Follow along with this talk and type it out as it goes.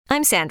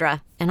I'm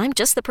Sandra, and I'm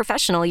just the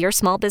professional your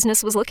small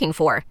business was looking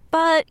for.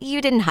 But you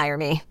didn't hire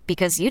me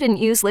because you didn't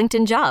use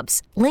LinkedIn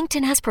Jobs.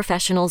 LinkedIn has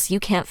professionals you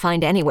can't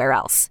find anywhere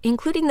else,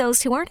 including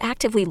those who aren't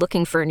actively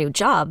looking for a new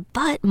job,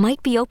 but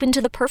might be open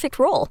to the perfect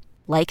role,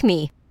 like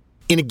me.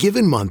 In a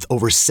given month,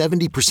 over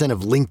 70%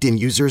 of LinkedIn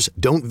users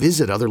don't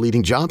visit other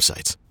leading job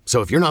sites. So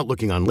if you're not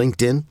looking on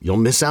LinkedIn, you'll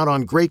miss out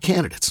on great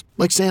candidates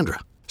like Sandra.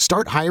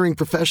 Start hiring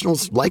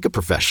professionals like a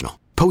professional.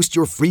 Post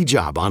your free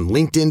job on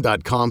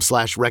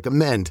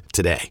linkedin.com/recommend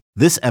today.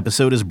 This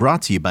episode is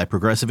brought to you by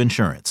Progressive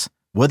Insurance.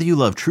 Whether you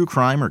love true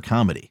crime or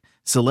comedy,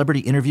 celebrity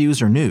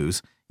interviews or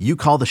news, you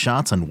call the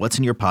shots on what's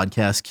in your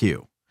podcast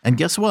queue. And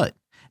guess what?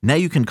 Now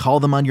you can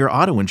call them on your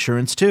auto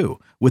insurance too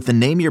with the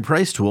Name Your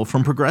Price tool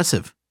from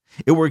Progressive.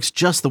 It works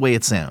just the way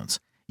it sounds.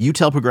 You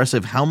tell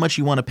Progressive how much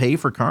you want to pay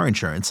for car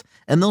insurance,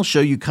 and they'll show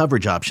you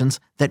coverage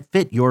options that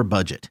fit your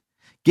budget.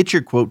 Get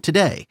your quote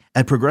today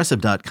at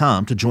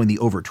Progressive.com to join the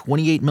over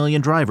 28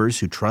 million drivers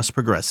who trust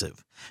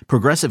Progressive.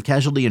 Progressive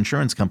Casualty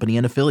Insurance Company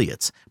and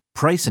Affiliates.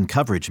 Price and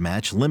coverage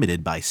match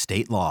limited by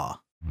state law.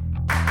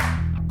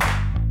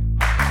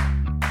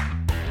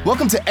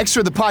 Welcome to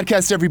Extra, the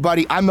podcast,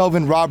 everybody. I'm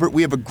Melvin Robert.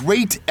 We have a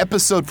great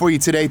episode for you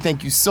today.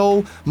 Thank you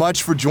so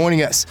much for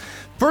joining us.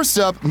 First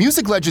up,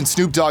 music legend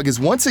Snoop Dogg is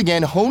once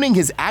again honing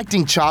his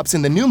acting chops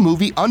in the new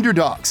movie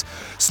Underdogs.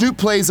 Snoop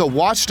plays a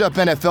washed-up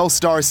NFL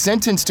star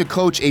sentenced to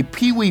coach a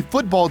Pee-wee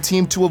football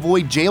team to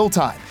avoid jail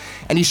time.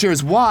 And he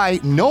shares why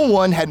no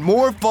one had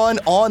more fun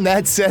on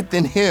that set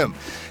than him.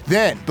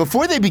 Then,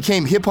 before they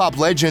became hip-hop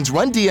legends,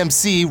 Run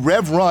DMC,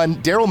 Rev Run,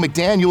 Daryl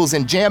McDaniels,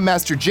 and Jam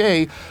Master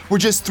Jay were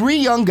just three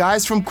young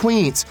guys from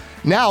Queens.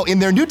 Now, in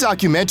their new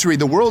documentary,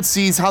 the world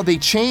sees how they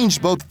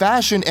changed both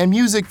fashion and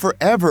music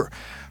forever.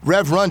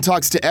 Rev Run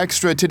talks to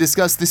Extra to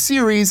discuss the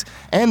series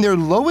and their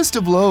lowest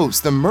of lows,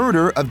 the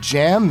murder of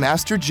Jam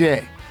Master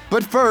Jay.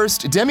 But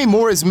first, Demi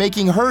Moore is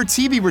making her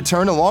TV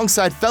return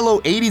alongside fellow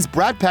 80s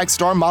Brat Pack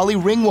star Molly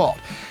Ringwald.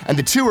 And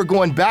the two are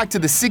going back to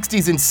the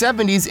 60s and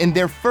 70s in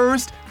their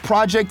first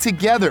project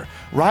together,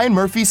 Ryan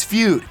Murphy's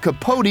feud,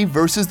 Capote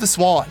versus the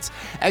Swans.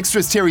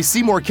 Extra's Terry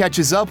Seymour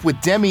catches up with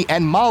Demi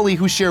and Molly,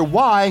 who share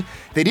why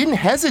they didn't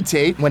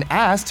hesitate when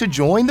asked to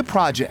join the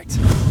project.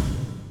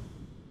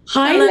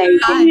 Hi,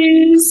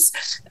 ladies.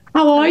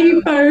 How are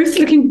you both?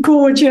 Looking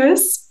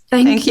gorgeous.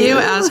 Thank you,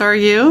 as are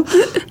you.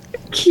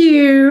 Thank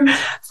you.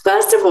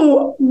 First of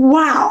all,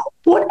 wow,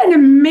 what an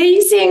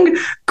amazing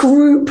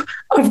group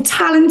of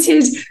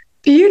talented,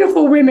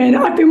 beautiful women.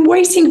 I've been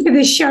waiting for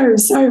this show,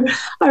 so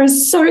I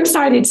was so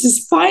excited to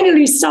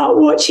finally start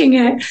watching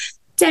it.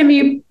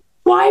 Demi,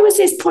 why was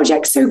this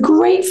project so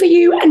great for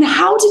you, and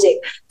how did it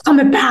come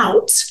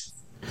about?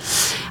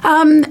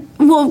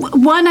 Well,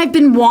 one, I've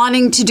been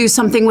wanting to do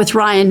something with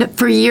Ryan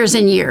for years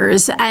and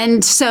years.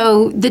 And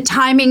so the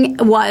timing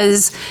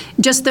was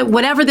just that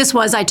whatever this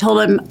was, I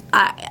told him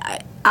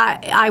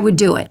I would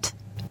do it.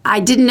 I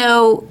didn't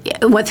know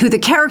who the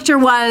character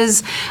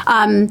was,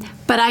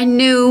 but I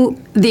knew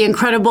the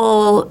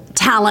incredible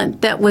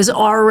talent that was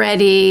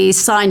already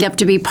signed up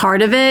to be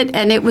part of it.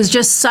 And it was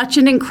just such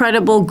an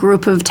incredible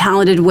group of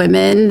talented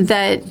women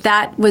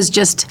that was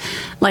just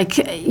like,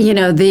 you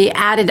know, the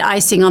added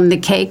icing on the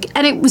cake.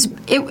 And it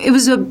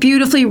was a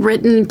beautifully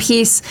written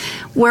piece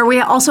where we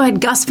also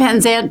had Gus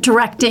Van Sant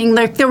directing.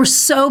 Like, there were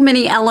so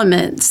many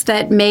elements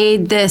that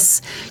made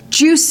this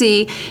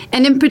juicy.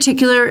 And in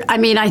particular, I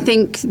mean, I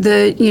think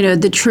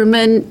the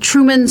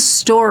Truman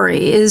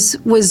story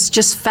was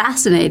just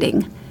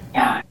fascinating.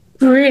 Yeah,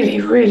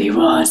 really, really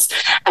was.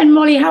 And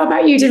Molly, how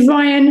about you? Did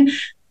Ryan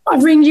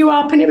ring you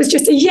up and it was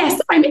just a yes,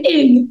 I'm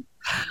in?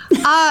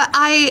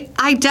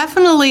 I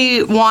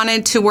definitely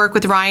wanted to work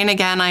with Ryan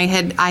again. I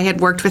had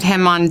worked with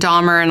him on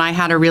Dahmer, and I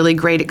had a really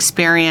great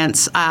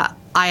experience.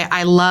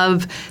 I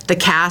love the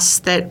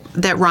cast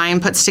that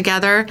Ryan puts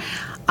together.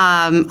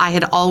 I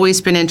had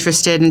always been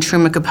interested in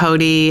Truman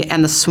Capote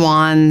and the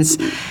Swans.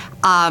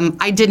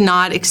 I did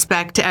not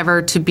expect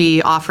ever to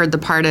be offered the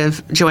part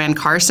of Joanne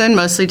Carson,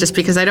 mostly just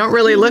because I don't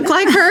really look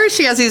like her.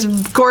 She has these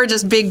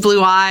gorgeous big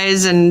blue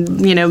eyes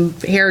and, you know,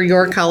 hair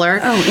your color.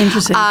 Oh,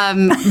 interesting.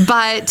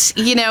 But,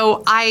 you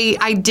know,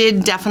 I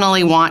did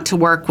definitely want to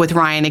work with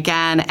Ryan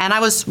again. And I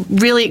was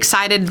really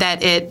excited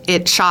that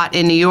it shot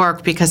in New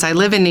York because I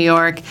live in New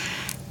York.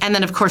 And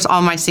then, of course,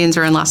 all my scenes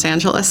are in Los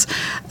Angeles.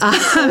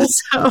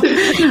 So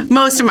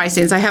most of my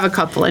scenes, I have a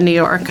couple in New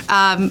York.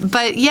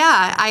 But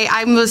yeah,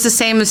 I was the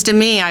same as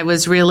Demi. I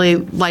was really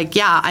like,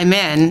 yeah, I'm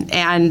in.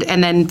 And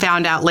then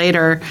found out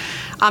later.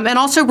 And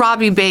also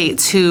Robbie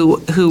Bates,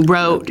 who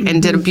wrote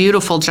and did a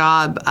beautiful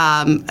job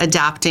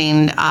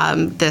adapting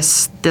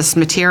this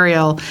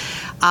material.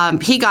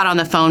 He got on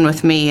the phone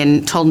with me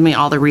and told me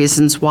all the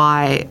reasons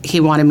why he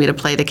wanted me to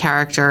play the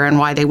character and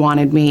why they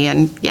wanted me.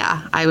 And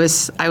yeah, I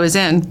was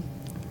in.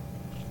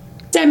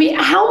 Demi,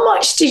 how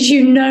much did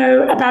you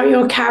know about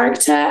your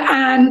character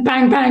and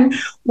Bang Bang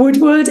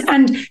Woodward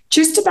and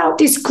just about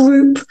this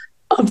group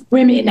of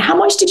women? How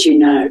much did you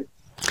know?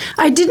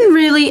 I didn't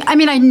really. I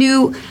mean, I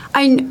knew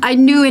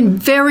in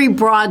very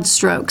broad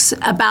strokes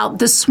about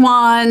the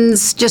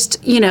Swans.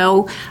 Just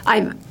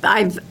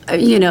I've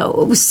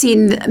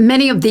seen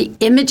many of the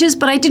images,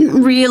 but I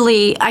didn't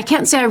really. I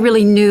can't say I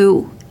really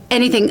knew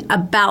anything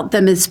about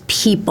them as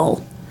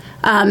people.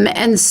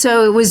 And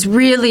so it was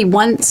really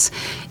once,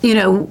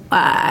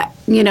 I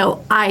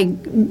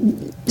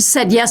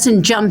said yes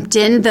and jumped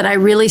in that I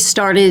really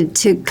started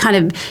to kind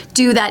of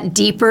do that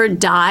deeper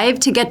dive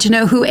to get to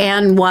know who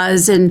Anne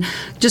was and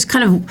just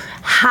kind of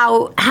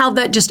how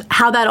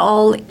that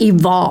all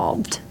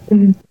evolved.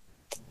 Mm.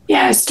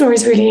 Yeah,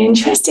 story's really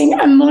interesting.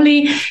 And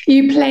Molly,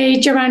 you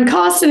played Joanne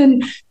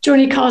Carson,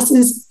 Johnny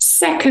Carson's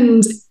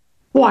second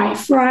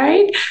wife,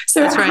 right? So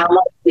That's right. How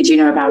much did you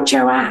know about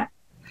Joanne?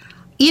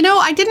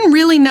 I didn't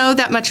really know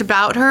that much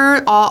about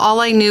her. All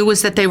I knew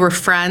was that they were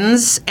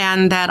friends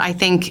and that I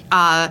think,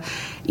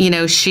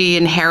 she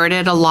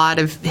inherited a lot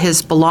of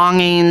his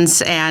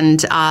belongings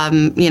and,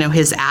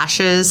 his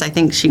ashes. I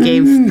think she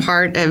gave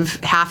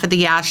half of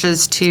the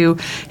ashes to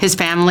his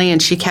family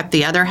and she kept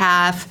the other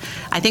half.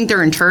 I think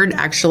they're interred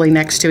actually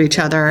next to each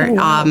other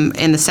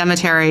in the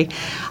cemetery.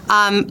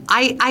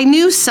 I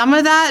knew some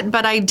of that,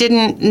 but I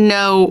didn't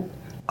know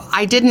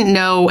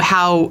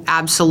how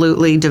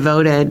absolutely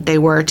devoted they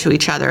were to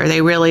each other.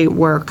 They really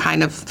were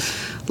kind of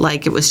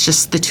like it was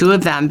just the two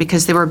of them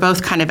because they were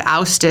both kind of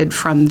ousted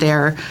from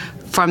their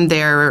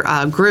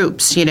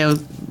groups.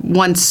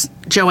 Once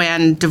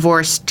Joanne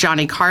divorced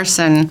Johnny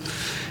Carson,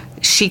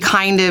 she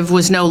kind of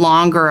was no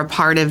longer a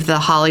part of the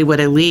Hollywood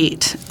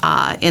elite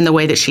in the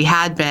way that she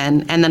had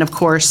been. And then, of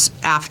course,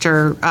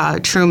 after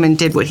Truman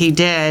did what he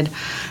did,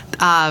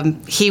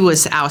 he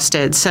was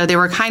ousted. So they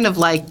were kind of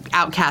like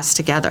outcasts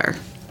together.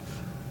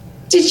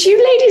 Did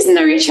you ladies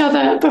know each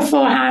other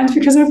beforehand?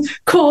 Because of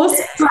course,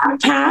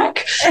 Brat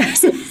Pack.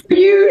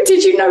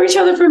 Did you know each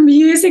other from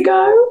years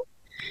ago?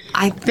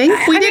 I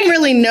think we didn't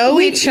really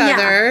know each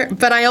other,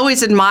 but I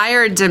always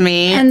admired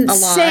Demi a lot.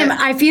 Same.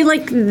 I feel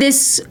like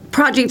this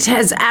project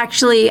has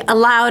actually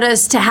allowed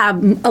us to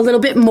have a little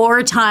bit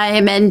more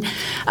time. And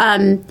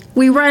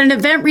we were at an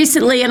event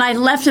recently, and I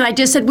left, and I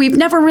just said we've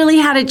never really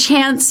had a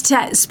chance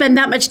to spend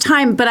that much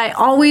time. But I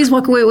always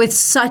walk away with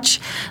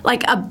such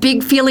like a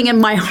big feeling in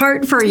my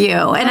heart for you,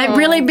 and I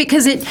really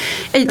because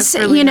it's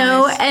really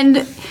nice.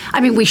 And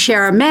I mean, we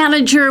share a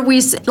manager. We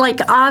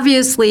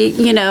obviously,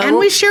 and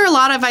we share a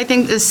lot of, I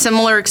think,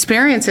 similar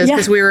experiences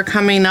because we were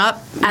coming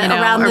up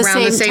around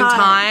the same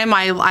time.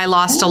 I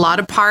lost a lot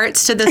of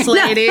parts to this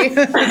lady,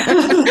 but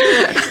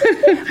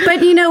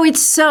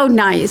it's so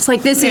nice.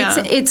 Like this,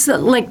 it's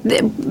like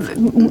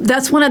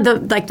that's one of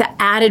the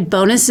added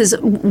bonuses.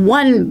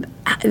 One,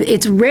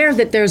 it's rare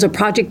that there's a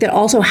project that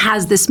also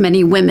has this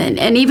many women,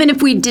 and even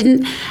if we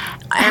didn't.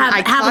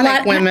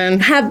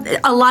 Have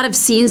a lot of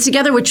scenes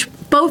together, which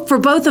for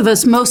both of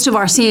us, most of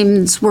our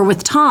scenes were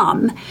with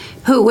Tom,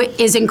 who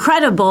is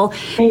incredible.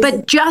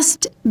 But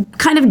just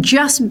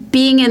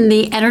being in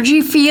the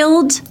energy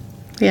field,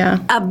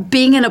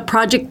 being in a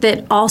project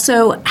that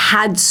also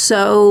had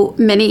so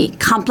many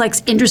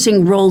complex,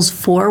 interesting roles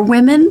for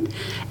women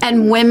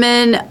and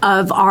women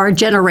of our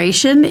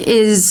generation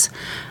is.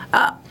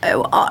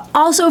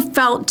 Also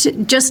felt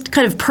just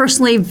kind of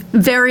personally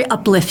very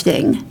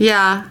uplifting.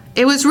 Yeah.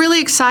 It was really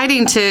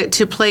exciting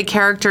to play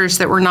characters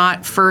that were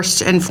not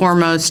first and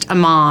foremost a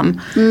mom.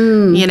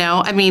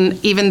 I mean,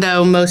 even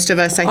though most of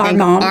us, I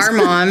think, are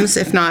moms,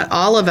 if not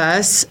all of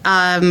us,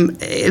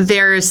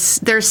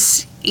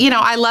 there's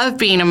I love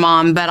being a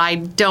mom, but I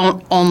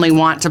don't only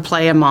want to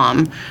play a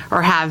mom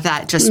or have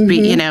that just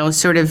be,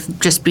 sort of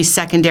just be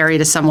secondary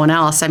to someone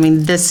else. I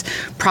mean, this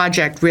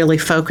project really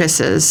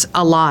focuses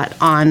a lot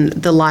on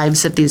the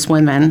lives of these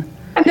women.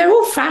 And they're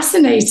all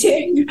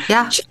fascinating.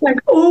 Yeah. Like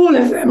all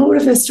of them, all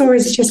of the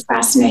stories are just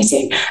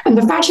fascinating. And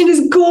the fashion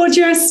is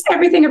gorgeous.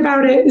 Everything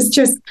about it is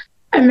just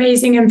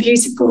amazing and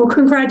beautiful.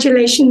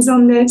 Congratulations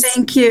on this.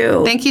 Thank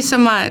you. Thank you so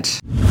much.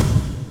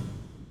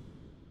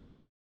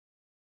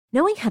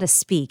 Knowing how to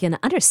speak and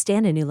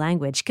understand a new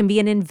language can be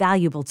an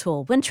invaluable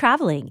tool when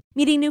traveling,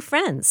 meeting new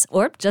friends,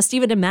 or just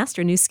even to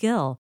master a new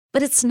skill.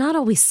 But it's not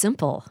always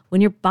simple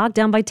when you're bogged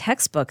down by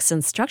textbooks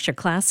and structured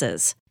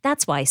classes.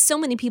 That's why so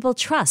many people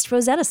trust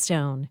Rosetta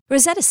Stone.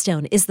 Rosetta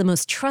Stone is the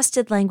most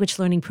trusted language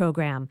learning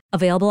program,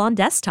 available on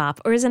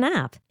desktop or as an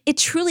app. It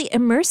truly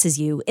immerses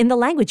you in the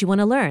language you want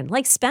to learn,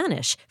 like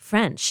Spanish,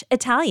 French,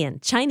 Italian,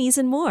 Chinese,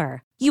 and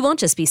more. You won't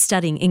just be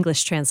studying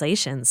English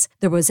translations.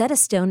 The Rosetta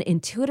Stone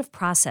intuitive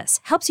process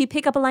helps you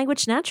pick up a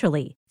language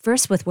naturally,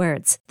 first with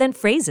words, then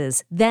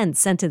phrases, then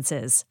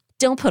sentences.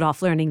 Don't put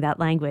off learning that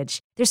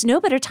language. There's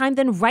no better time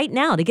than right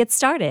now to get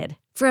started.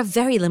 For a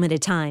very limited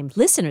time,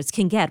 listeners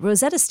can get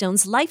Rosetta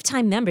Stone's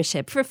lifetime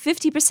membership for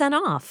 50%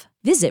 off.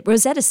 Visit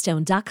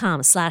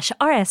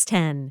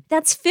rosettastone.com/rs10.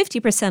 That's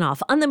 50%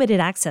 off unlimited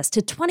access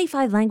to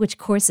 25 language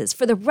courses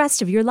for the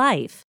rest of your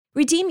life.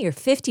 Redeem your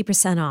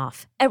 50%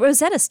 off at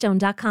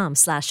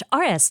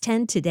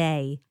rosettastone.com/rs10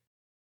 today.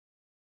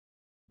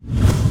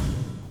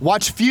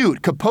 Watch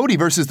Feud, Capote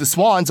versus the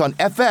Swans on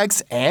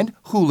FX and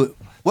Hulu.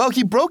 Well,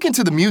 he broke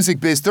into the music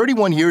biz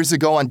 31 years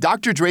ago on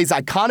Dr. Dre's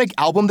iconic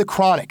album, The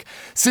Chronic.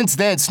 Since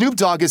then, Snoop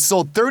Dogg has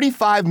sold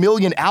 35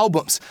 million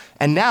albums.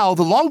 And now,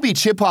 the Long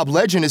Beach hip-hop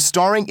legend is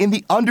starring in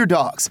The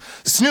Underdogs.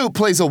 Snoop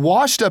plays a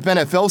washed-up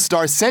NFL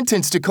star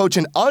sentenced to coach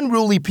an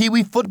unruly Pee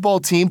Wee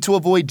football team to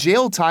avoid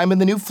jail time in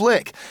the new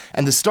flick.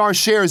 And the star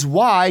shares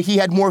why he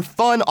had more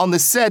fun on the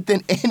set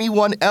than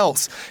anyone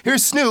else.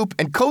 Here's Snoop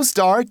and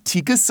co-star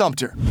Tika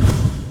Sumpter.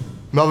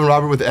 Melvin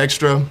Robert with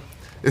Extra.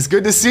 It's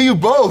good to see you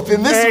both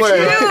in this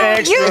way.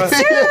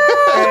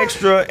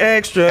 Extra.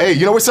 Hey,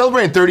 you know, we're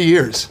celebrating 30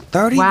 years.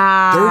 30?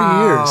 Wow.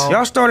 30 years.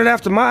 Y'all started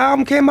after my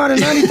album came out in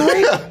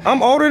 93?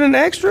 I'm older than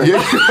Extra? Yeah.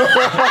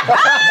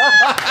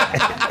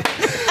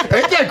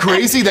 Ain't that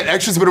crazy that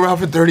Extra's been around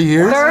for 30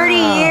 years? 30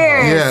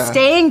 years. Yeah.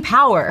 Staying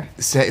power.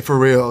 For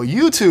real.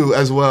 You two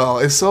as well.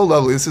 It's so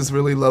lovely. This is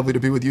really lovely to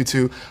be with you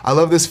two. I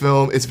love this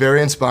film. It's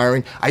very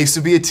inspiring. I used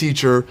to be a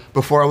teacher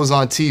before I was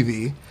on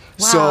TV.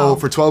 So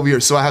for 12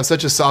 years, so I have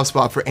such a soft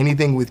spot for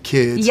anything with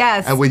kids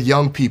and with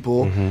young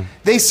people.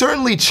 They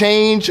certainly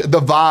change the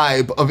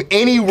vibe of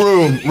any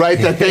room, right,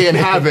 that they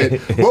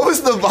inhabit. What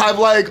was the vibe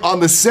like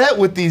on the set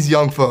with these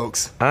young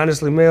folks?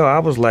 Honestly, Mel, I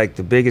was like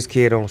the biggest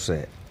kid on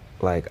set.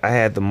 Like, I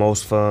had the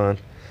most fun.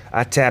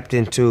 I tapped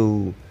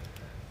into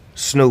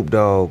Snoop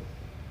Dogg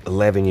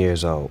 11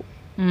 years old.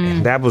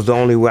 And that was the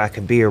only way I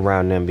could be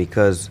around them,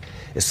 because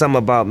it's something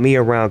about me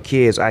around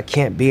kids. I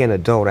can't be an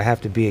adult. I have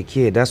to be a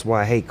kid. That's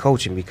why I hate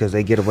coaching, because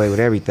they get away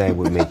with everything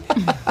with me.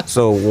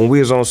 So when we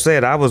was on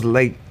set, I was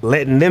like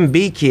letting them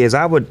be kids.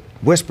 I would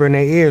whisper in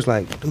their ears,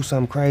 like, do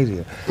something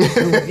crazy.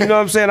 You know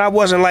what I'm saying? I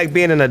wasn't like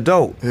being an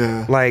adult.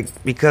 Yeah. Like,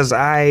 because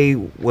I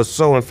was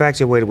so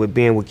infatuated with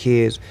being with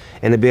kids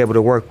and to be able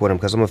to work with them,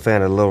 because I'm a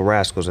fan of Little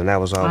Rascals, and that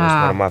was always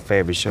one of my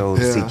favorite shows,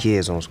 to see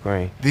kids on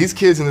screen. These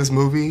kids in this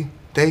movie,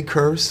 they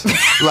curse.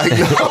 Like,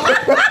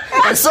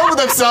 and some of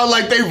them sound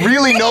like they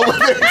really know what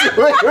they're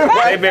doing.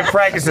 Right? They've been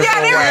practicing.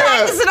 Yeah, they were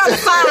practicing on the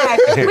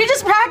side. We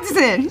just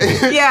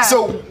practicing. Yeah.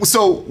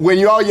 So when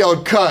you all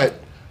yelled cut,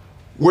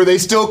 were they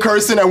still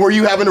cursing, and were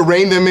you having to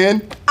rein them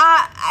in?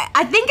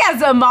 I think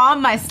as a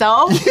mom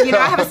myself, you know,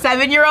 I have a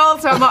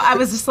 7-year-old, so I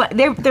was just like,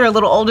 they're a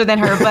little older than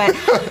her, but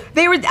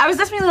I was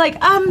definitely like,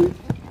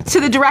 to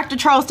the director,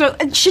 Charles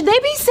Stone, should they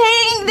be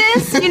saying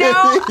this? You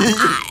know,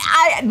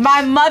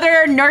 my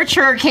mother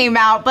nurture came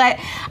out, but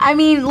I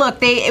mean, look,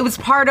 it was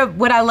part of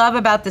what I love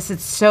about this.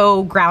 It's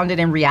so grounded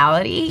in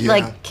reality. Yeah.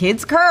 Like,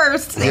 kids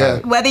curse,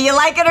 whether you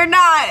like it or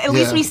not. At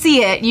least we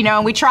see it, you know,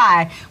 and we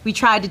tried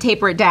to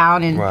taper it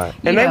down. And,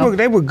 and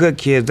they were good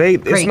kids.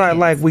 It's not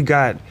like we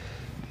got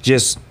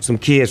just some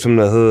kids from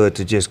the hood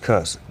to just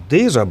cuss.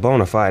 These are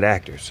bona fide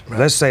actors. Right.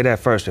 Let's say that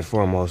first and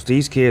foremost.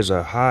 These kids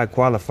are high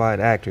qualified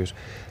actors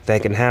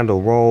that can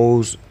handle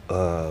roles,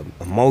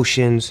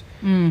 emotions,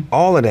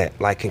 all of that.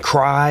 Like, can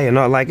cry and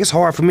all. Like, it's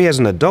hard for me as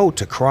an adult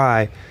to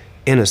cry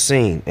in a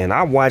scene. And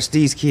I watched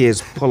these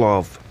kids pull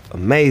off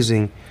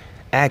amazing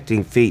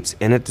acting feats.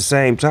 And at the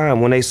same time,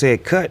 when they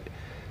said cut,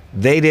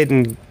 they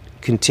didn't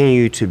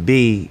continue to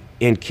be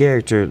in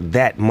character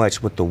that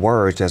much with the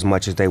words as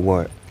much as they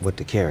were with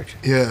the character.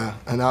 Yeah,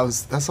 and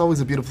that's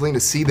always a beautiful thing, to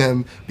see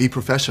them be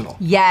professional.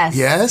 Yes.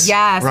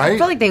 Right? I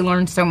feel like they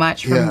learned so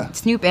much from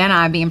Snoop and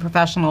I being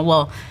professional.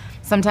 Well,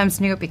 sometimes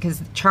Snoop,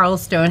 because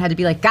Charles Stone had to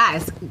be like,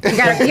 guys, you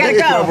gotta go.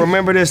 Well,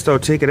 remember this though,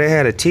 Tika, they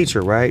had a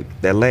teacher, right?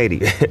 That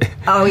lady.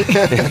 Oh,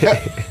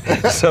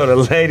 So the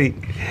lady,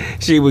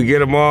 she would get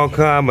them all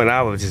calm, and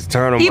I would just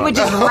turn them he up. would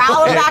just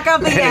roll back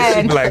up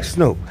again. She'd be like,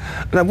 Snoop,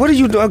 now, what are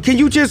you doing? Can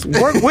you just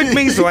work with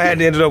me? So I had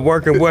to end up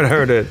working with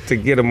her to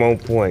get them on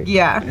point.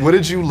 Yeah. What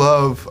did you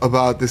love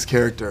about this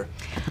character?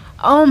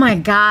 Oh my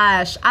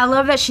gosh. I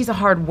love that she's a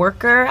hard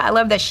worker. I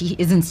love that she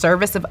is in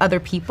service of other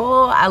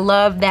people. I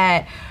love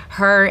that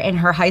her and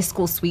her high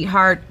school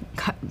sweetheart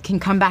can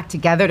come back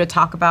together to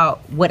talk about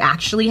what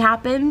actually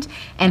happened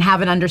and have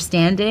an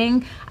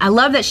understanding. I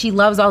love that she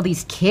loves all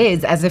these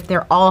kids as if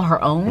they're all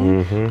her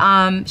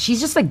own.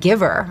 She's just a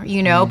giver,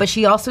 you know, but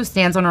she also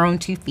stands on her own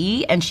 2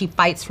 feet, and she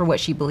fights for what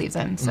she believes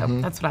in. So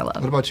that's what I love.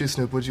 What about you,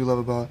 Snoop? What did you love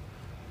about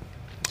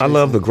I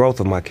love the growth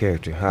of my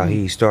character, how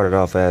he started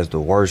off as the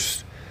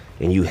worst,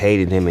 and you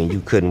hated him and you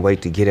couldn't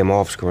wait to get him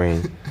off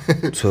screen,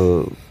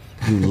 to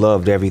you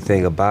loved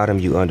everything about him,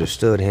 you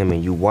understood him,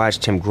 and you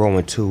watched him grow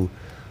into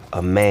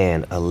a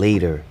man, a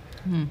leader,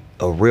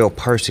 a real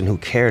person who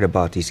cared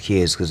about these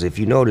kids. Because if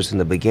you notice in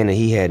the beginning,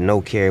 he had no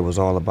care. It was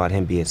all about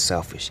him being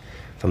selfish.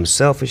 From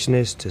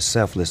selfishness to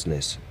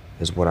selflessness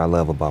is what I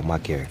love about my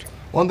character.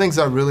 One of the things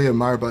I really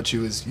admire about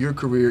you is your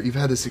career. You've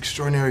had this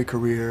extraordinary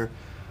career.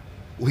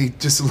 We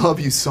just love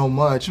you so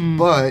much,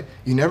 but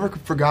you never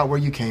forgot where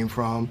you came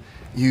from.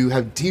 You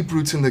have deep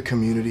roots in the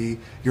community.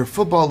 Your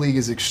football league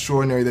is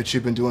extraordinary that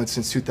you've been doing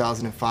since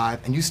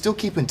 2005, and you still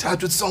keep in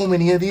touch with so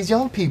many of these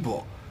young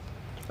people.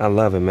 I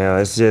love it, man.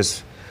 It's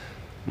just,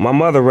 My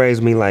mother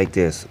raised me like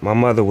this. My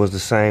mother was the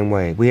same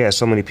way. We had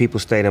so many people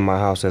stayed in my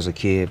house as a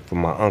kid, from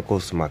my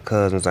uncles to my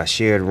cousins. I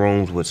shared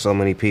rooms with so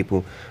many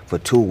people for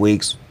 2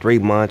 weeks, 3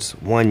 months,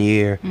 1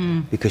 year,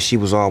 because she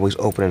was always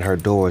opening her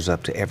doors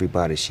up to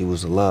everybody. She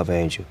was a love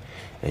angel,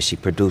 and she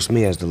produced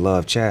me as the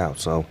love child.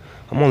 So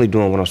I'm only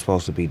doing what I'm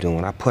supposed to be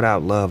doing. I put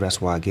out love, that's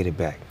why I get it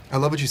back. I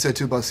love what you said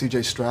too about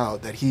C.J.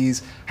 Stroud, that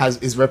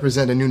is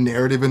representing a new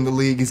narrative in the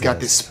league. He's got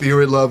this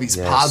spirit love. He's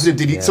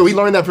positive. So he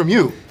learned that from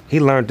you. He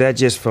learned that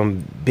just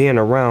from being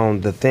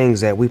around the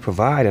things that we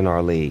provide in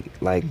our league.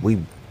 Like, we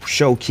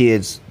show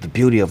kids the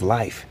beauty of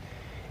life.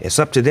 It's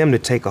up to them to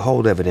take a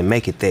hold of it and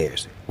make it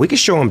theirs. We can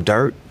show them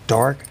dirt,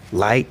 dark,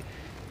 light.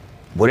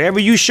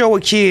 Whatever you show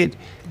a kid,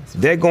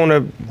 they're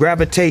gonna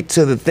gravitate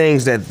to the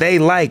things that they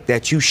like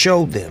that you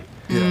showed them.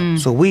 Yeah.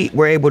 So we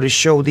were able to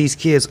show these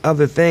kids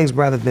other things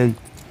rather than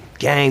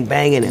gang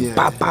banging and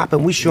pop,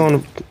 and we showing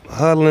them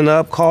huddling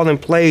up, calling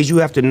plays. You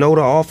have to know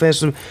the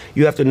offensive.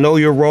 You have to know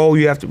your role.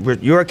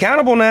 You're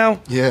accountable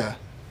now. Yeah.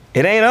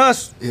 It ain't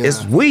us. Yeah.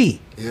 It's we.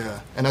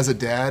 Yeah. And as a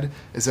dad,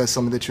 is that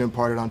something that you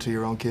imparted onto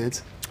your own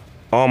kids?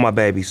 All my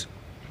babies.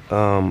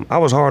 I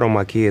was hard on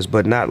my kids,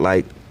 but not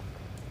like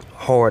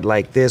hard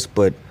like this,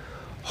 but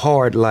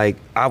hard like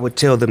I would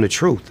tell them the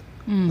truth.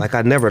 Like,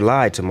 I never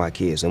lied to my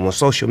kids. And when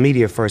social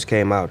media first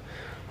came out,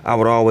 I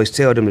would always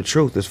tell them the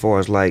truth, as far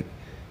as like,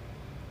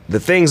 the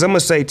things I'm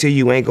gonna say to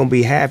you ain't gonna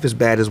be half as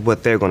bad as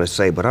what they're gonna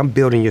say, but I'm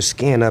building your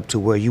skin up to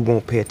where you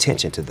won't pay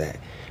attention to that,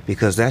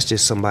 because that's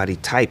just somebody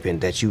typing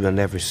that you will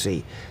never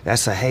see.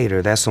 That's a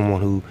hater. That's someone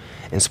who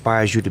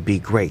inspires you to be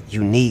great.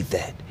 You need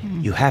that.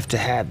 You have to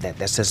have that.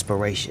 That's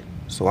inspiration.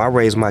 So I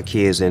raise my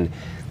kids in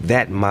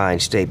that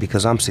mind state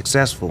because I'm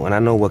successful and I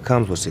know what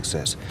comes with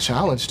success.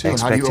 Challenge too. And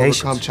how do you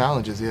overcome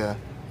challenges? Yeah.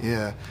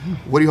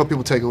 What do you hope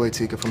people take away,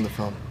 Tika, from the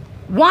film?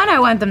 One, I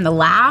want them to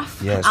laugh.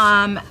 Yes.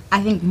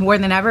 I think more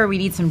than ever, we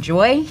need some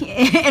joy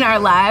in our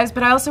lives,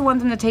 but I also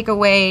want them to take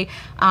away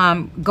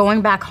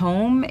going back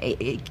home.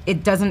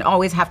 It doesn't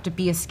always have to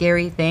be a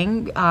scary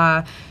thing.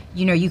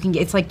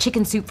 It's like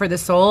chicken soup for the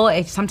soul.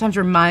 It sometimes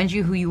reminds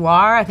you who you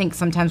are. I think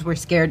sometimes we're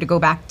scared to go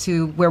back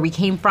to where we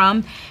came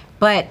from,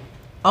 but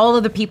all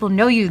of the people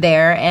know you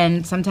there,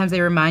 and sometimes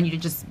they remind you to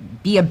just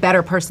be a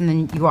better person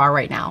than you are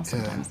right now.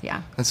 Sometimes,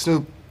 yeah. And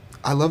Snoop,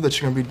 I love that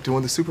you're going to be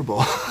doing the Super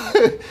Bowl.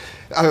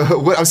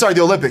 I'm sorry,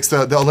 the Olympics.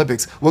 The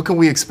Olympics. What can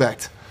we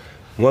expect?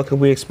 What can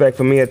we expect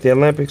from me at the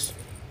Olympics?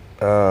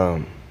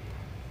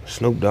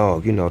 Snoop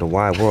Dogg, the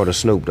wide world of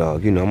Snoop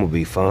Dogg. I'm going to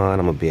be fun,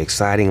 I'm going to be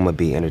exciting, I'm going to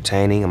be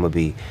entertaining, I'm going to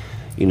be,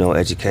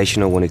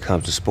 educational when it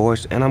comes to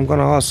sports, and I'm going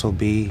to also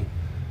be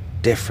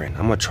different.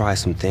 I'm going to try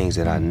some things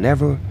that I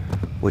never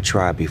would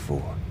try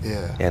before.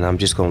 Yeah. And I'm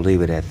just going to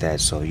leave it at that.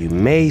 So you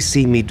may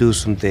see me do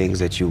some things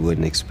that you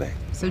wouldn't expect.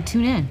 So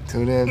tune in.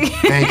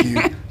 Thank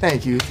you.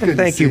 Thank you.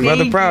 Thank you,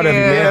 brother. Proud of you,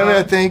 man. Yeah,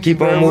 man. Thank you.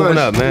 Keep on moving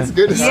up, man. It's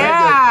good to see you.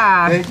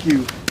 Yeah.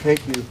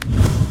 Thank you.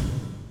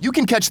 You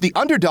can catch The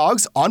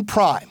Underdogs on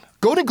Prime.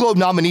 Golden Globe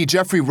nominee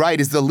Jeffrey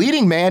Wright is the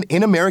leading man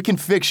in American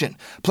fiction,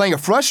 playing a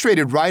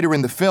frustrated writer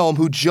in the film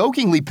who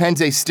jokingly pens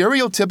a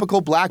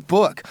stereotypical black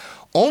book,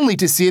 only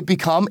to see it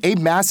become a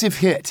massive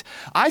hit.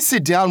 I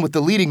sit down with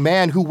the leading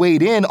man who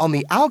weighed in on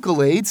the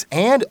accolades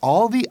and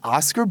all the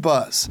Oscar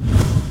buzz.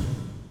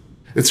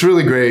 It's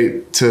really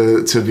great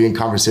to be in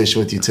conversation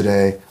with you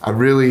today. I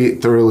really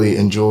thoroughly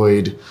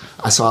enjoyed,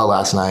 I saw it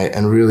last night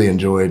and really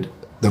enjoyed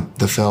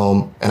the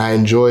film, and I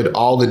enjoyed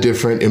all the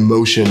different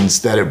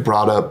emotions that it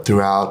brought up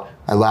throughout.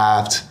 I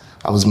laughed,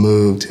 I was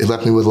moved, it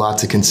left me with a lot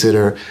to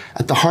consider.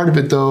 At the heart of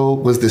it though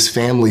was this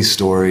family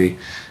story,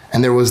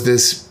 and there was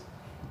this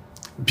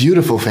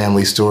beautiful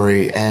family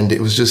story, and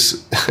it was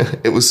just,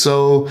 it was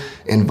so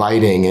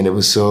inviting and it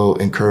was so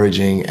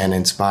encouraging and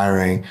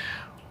inspiring.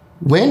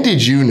 When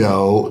did you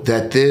know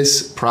that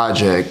this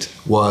project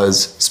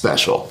was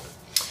special?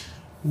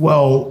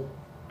 Well,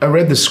 I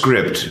read the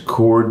script.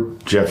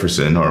 Cord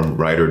Jefferson, our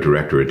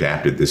writer-director,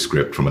 adapted this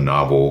script from a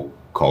novel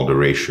called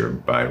Erasure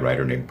by a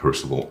writer named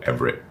Percival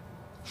Everett.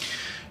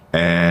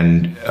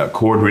 And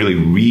Cord really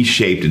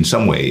reshaped, in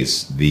some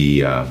ways,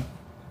 the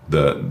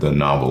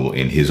novel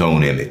in his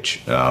own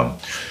image. But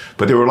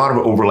there were a lot of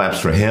overlaps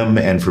for him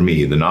and for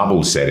me. The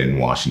novel is set in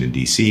Washington,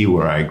 D.C.,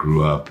 where I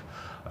grew up.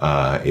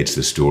 It's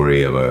the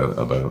story of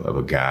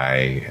a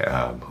guy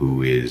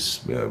who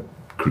is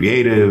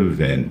creative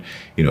and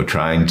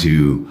trying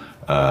to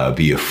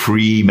be a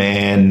free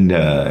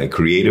man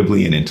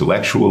creatively and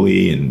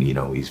intellectually, and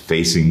he's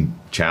facing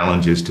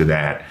challenges to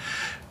that.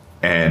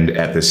 And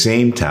at the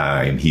same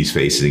time, he's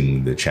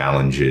facing the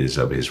challenges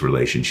of his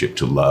relationship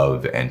to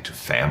love and to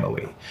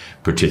family,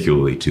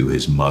 particularly to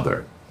his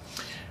mother.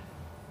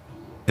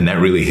 And that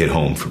really hit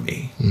home for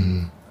me.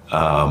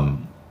 Mm-hmm.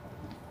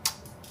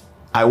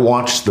 I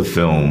watched the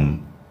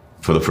film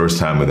for the first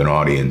time with an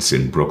audience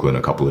in Brooklyn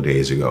a couple of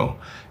days ago,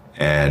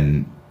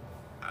 and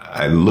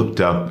I looked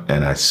up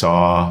and I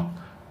saw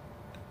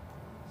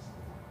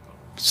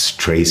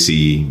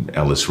Tracy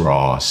Ellis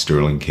Ross,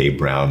 Sterling K.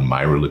 Brown,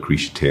 Myra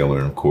Lucretia Taylor,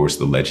 and of course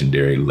the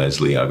legendary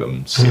Leslie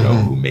Uggams,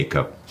 who make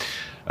up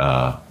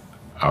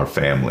our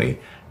family.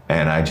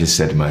 And I just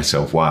said to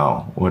myself,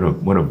 wow, what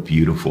a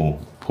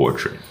beautiful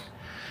portrait.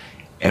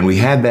 And we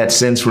had that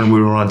sense when we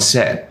were on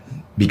set,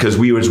 because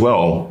we as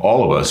well,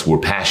 all of us were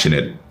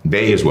passionate,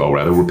 they as well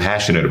rather, were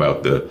passionate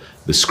about the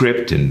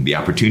script and the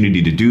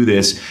opportunity to do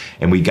this.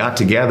 And we got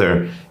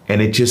together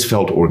and it just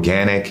felt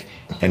organic,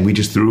 and we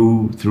just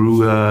threw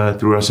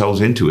ourselves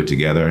into it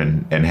together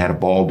and had a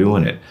ball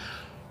doing it.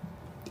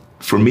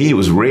 For me, it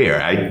was rare.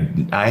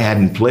 I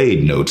hadn't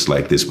played notes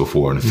like this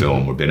before in a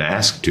film or been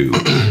asked to.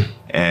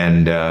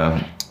 And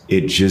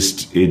it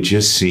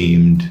just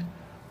seemed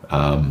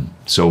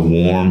so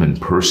warm and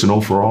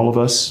personal for all of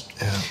us.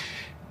 Yeah.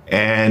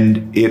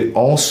 And it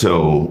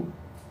also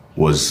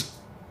was,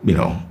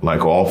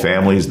 like all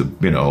families,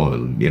 there are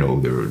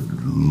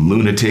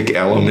lunatic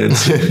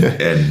elements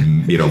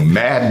and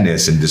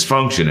madness and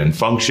dysfunction and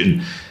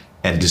function,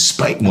 and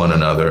despite one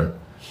another,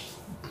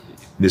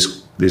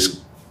 this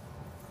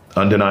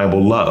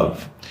undeniable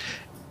love.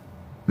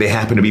 They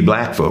happen to be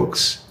Black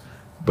folks,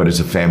 but it's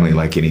a family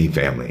like any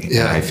family.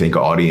 Yeah. And I think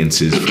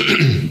audiences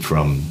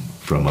from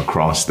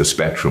across the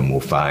spectrum will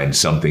find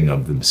something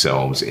of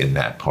themselves in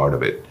that part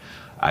of it.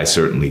 I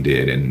certainly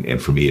did,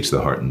 and for me, it's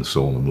the heart and the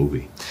soul of the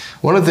movie.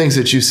 One of the things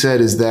that you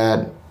said is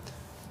that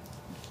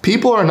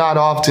people are not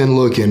often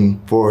looking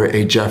for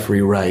a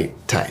Jeffrey Wright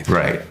type.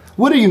 Right.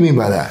 What do you mean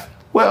by that?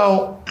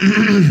 Well,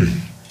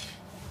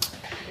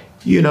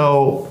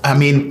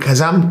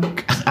 because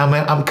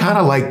I'm kind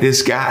of like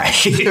this guy.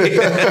 He's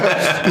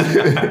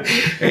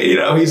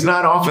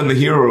not often the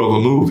hero of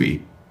a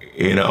movie,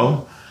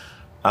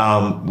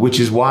 which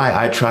is why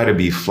I try to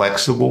be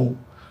flexible.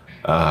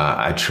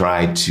 I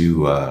try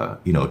to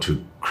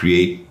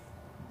create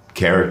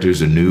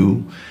characters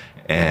anew,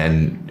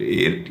 and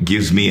it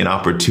gives me an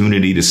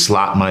opportunity to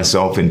slot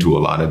myself into a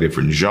lot of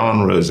different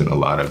genres and a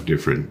lot of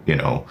different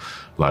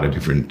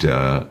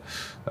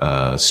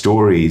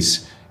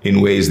stories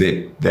in ways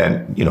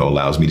that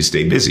allows me to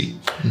stay busy.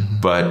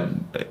 Mm-hmm. But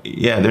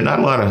yeah, there are not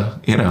a lot of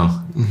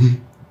mm-hmm.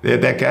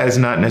 that guy's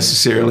not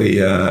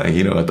necessarily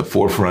at the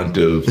forefront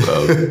of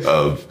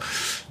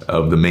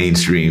the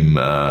mainstream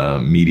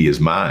media's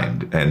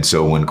mind. And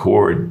so when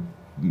Cord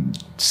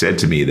said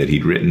to me that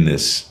he'd written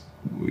this,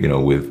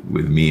 with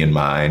me in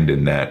mind,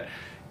 and that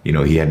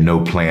he had no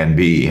plan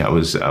B, I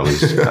was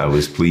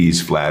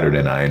pleased, flattered,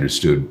 and I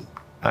understood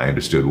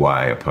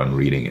why upon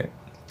reading it.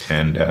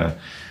 And I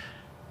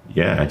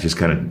just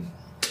kind of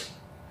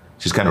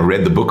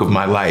read the book of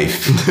my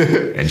life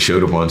and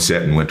showed up on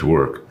set and went to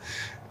work.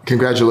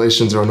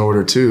 Congratulations are in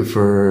order, too,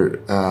 for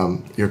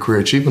your Career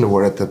Achievement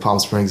Award at the Palm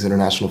Springs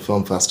International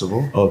Film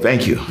Festival. Oh,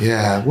 thank you.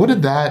 Yeah. What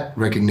did that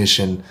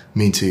recognition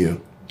mean to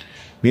you?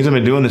 It means I've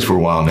been doing this for a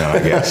while now, I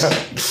guess.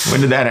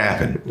 When did that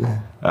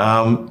happen?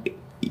 Oh,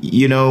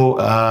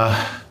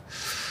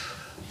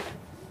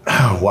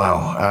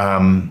 wow.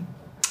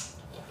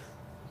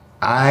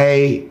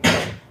 I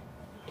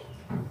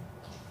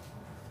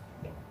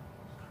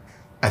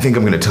think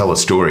I'm going to tell a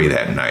story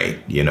that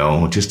night,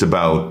 just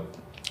about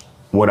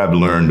what I've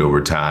learned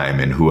over time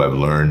and who I've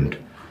learned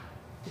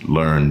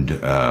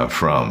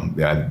from.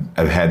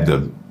 I've had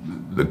the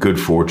good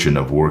fortune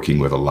of working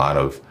with a lot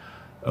of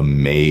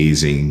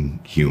amazing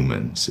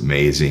humans,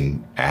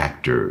 amazing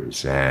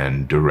actors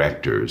and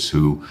directors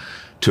who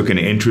took an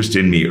interest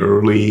in me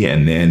early,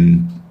 and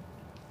then,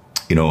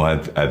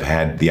 I've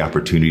had the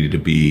opportunity to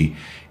be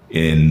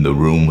in the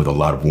room with a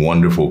lot of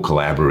wonderful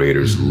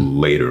collaborators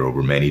later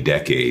over many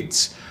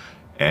decades.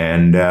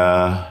 And,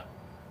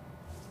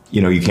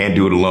 you can't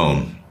do it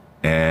alone.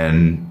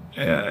 And,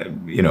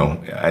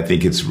 I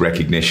think it's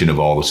recognition of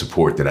all the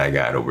support that I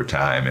got over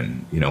time.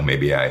 And,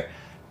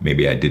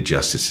 maybe I did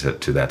justice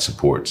to that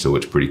support. So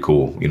it's pretty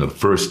cool. The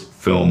first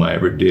film I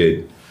ever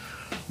did,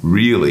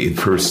 really,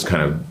 the first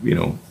kind of,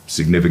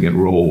 significant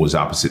role was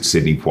opposite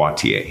Sidney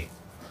Poitier.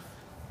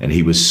 And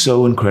he was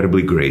so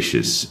incredibly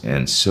gracious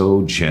and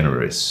so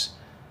generous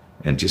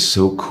and just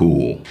so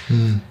cool.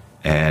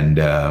 And,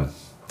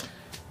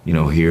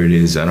 here it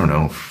is, I don't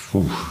know,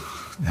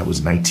 that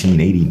was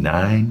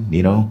 1989,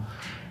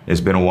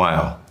 It's been a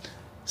while.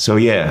 So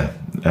yeah,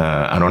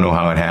 I don't know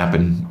how it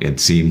happened. It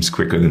seems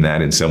quicker than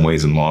that in some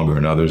ways and longer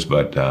in others,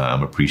 but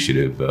I'm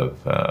appreciative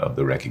of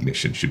the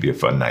recognition. Should be a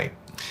fun night.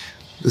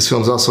 This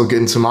film's also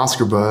getting some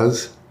Oscar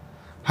buzz.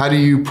 How do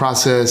you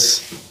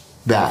process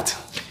that?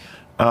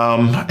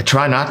 I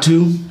try not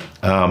to,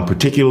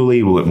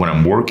 particularly when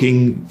I'm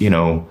working,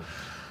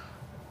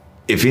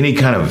 if any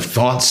kind of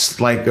thoughts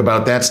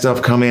about that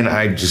stuff come in,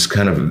 I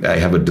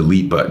have a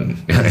delete button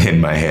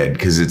in my head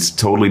because it's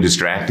totally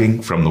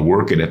distracting from the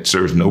work and it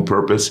serves no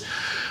purpose.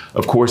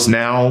 Of course,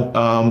 now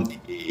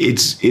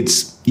it's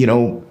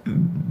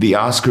the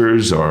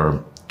Oscars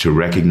are to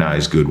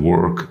recognize good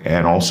work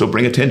and also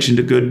bring attention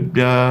to good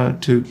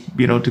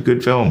to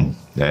good film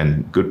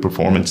and good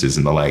performances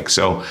and the like.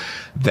 So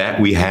that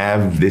we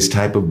have this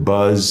type of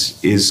buzz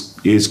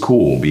is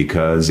cool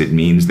because it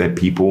means that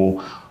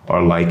people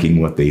are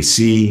liking what they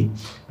see,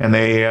 and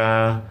they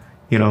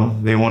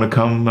want to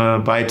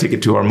come buy a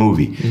ticket to our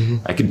movie. Mm-hmm.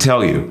 I can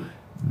tell you,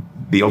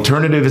 The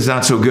alternative is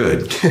not so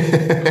good.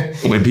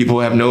 When people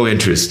have no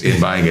interest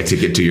in buying a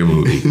ticket to your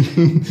movie,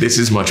 this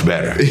is much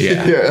better.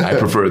 Yeah. I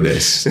prefer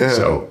this. Yeah.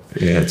 So,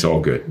 yeah, it's all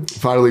good.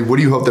 Finally, what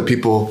do you hope that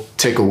people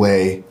take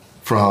away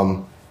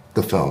from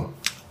the film?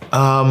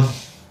 I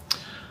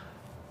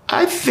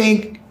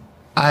think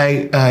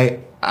I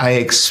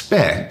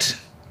expect,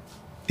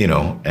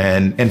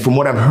 and from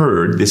what I've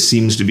heard, this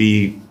seems to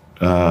be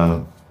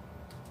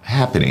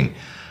happening.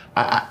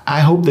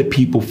 I hope that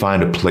people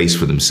find a place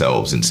for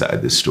themselves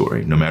inside this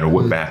story, no matter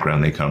what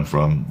background they come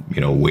from,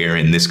 where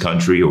in this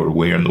country or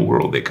where in the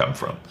world they come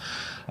from.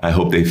 I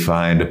hope they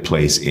find a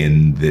place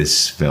in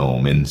this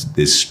film, in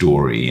this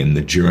story, in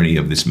the journey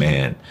of this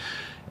man,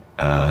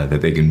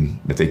 that they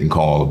can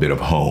call a bit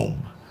of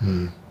home.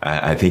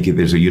 I think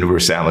there's a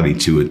universality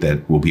to it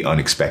that will be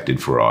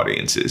unexpected for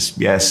audiences.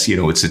 Yes,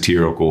 it's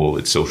satirical,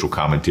 it's social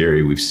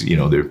commentary. It's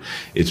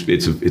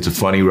a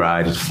funny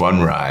ride, it's a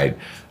fun ride,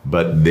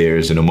 but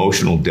there's an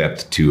emotional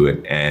depth to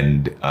it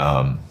and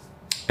a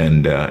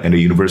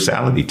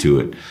universality to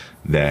it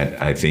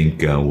that I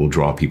think will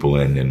draw people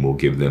in and will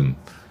give them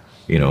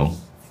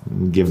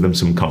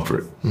some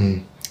comfort.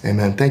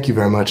 Amen. Thank you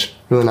very much.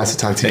 Really nice to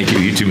talk to you. Thank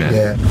you. You too, man.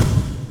 Yeah.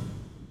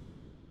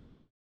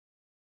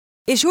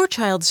 Is your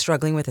child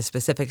struggling with a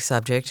specific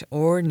subject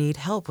or need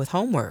help with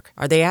homework?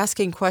 Are they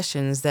asking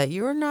questions that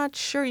you're not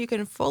sure you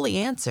can fully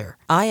answer?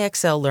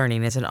 IXL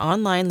Learning is an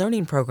online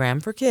learning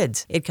program for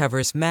kids. It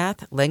covers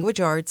math,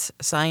 language arts,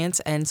 science,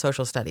 and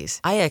social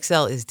studies.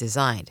 IXL is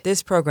designed.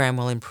 This program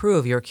will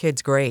improve your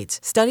kids' grades.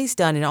 Studies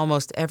done in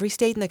almost every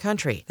state in the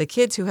country. The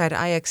kids who had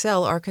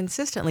IXL are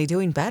consistently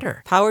doing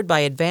better. Powered by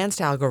advanced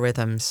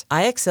algorithms,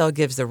 IXL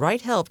gives the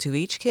right help to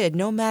each kid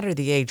no matter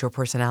the age or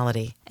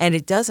personality. And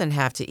it doesn't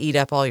have to eat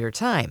up all your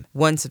time.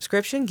 One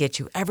subscription gets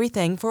you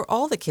everything for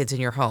all the kids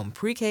in your home,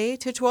 pre-K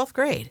to 12th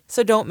grade.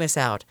 So don't miss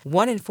out.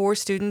 1 in 4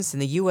 students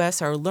in the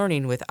U.S. are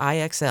learning with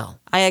IXL.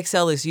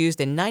 IXL is used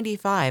in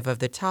 95 of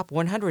the top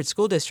 100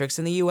 school districts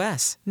in the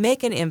U.S.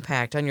 Make an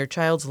impact on your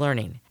child's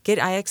learning. Get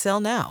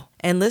IXL now.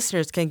 And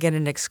listeners can get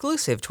an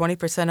exclusive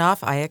 20% off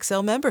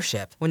IXL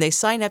membership when they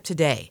sign up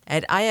today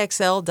at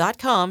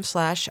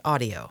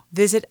IXL.com/audio.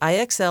 Visit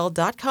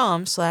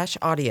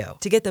IXL.com/audio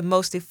to get the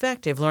most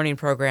effective learning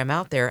program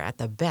out there at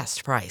the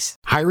best price.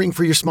 Hiring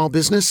for your small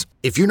business?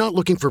 If you're not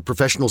looking for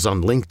professionals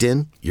on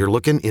LinkedIn, you're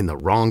looking in the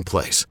wrong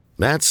place.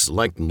 That's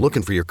like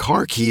looking for your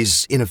car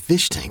keys in a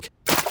fish tank.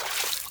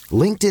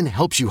 LinkedIn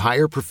helps you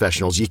hire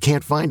professionals you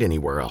can't find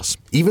anywhere else,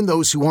 even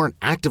those who aren't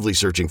actively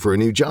searching for a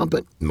new job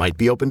but might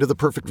be open to the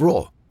perfect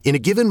role. In a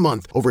given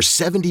month, over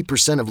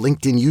 70% of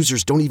LinkedIn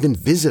users don't even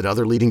visit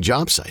other leading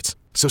job sites.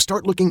 So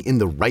start looking in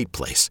the right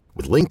place.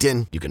 With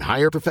LinkedIn, you can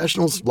hire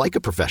professionals like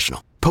a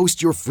professional.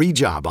 Post your free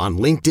job on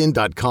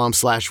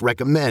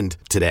linkedin.com/recommend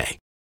today.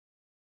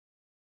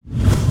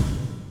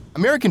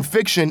 American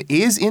Fiction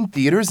is in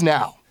theaters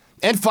now.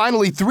 And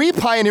finally, 3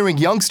 pioneering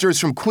youngsters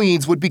from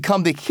Queens would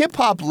become the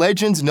hip-hop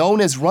legends known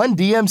as Run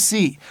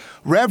DMC,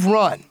 Rev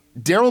Run,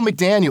 Daryl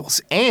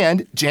McDaniels,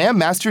 and Jam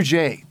Master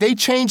Jay. They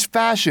changed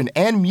fashion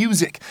and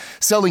music,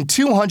 selling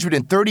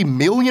 230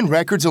 million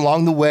records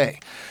along the way.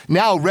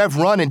 Now, Rev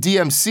Run and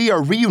DMC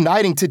are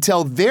reuniting to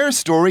tell their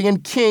story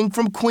in King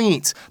from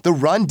Queens, the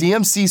Run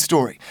DMC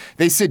story.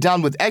 They sit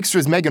down with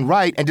Extra's Megan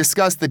Wright and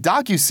discuss the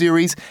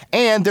docuseries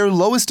and their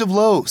lowest of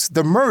lows,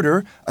 the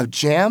murder of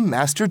Jam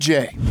Master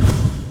Jay.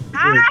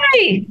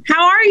 Hi,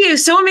 how are you?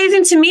 So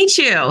amazing to meet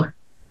you.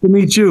 To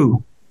meet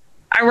you.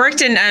 I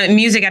worked in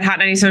music at Hot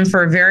 97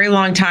 for a very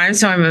long time,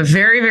 so I'm a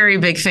very, very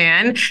big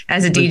fan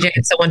as a DJ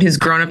and someone who's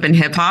grown up in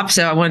hip hop.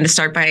 So I wanted to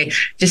start by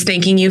just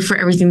thanking you for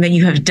everything that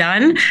you have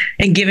done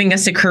and giving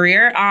us a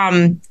career.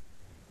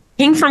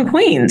 King from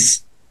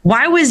Queens.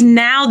 Why was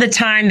now the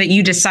time that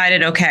you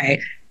decided,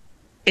 okay,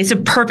 it's a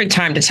perfect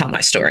time to tell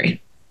my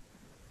story?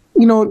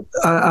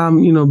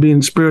 I'm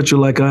being spiritual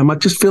like I am. I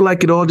just feel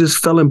like it all just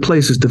fell in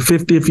place. It's the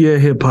 50th year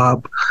of hip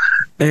hop.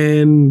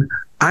 And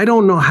I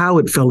don't know how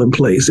it fell in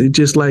place. It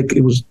just like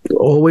it was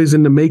always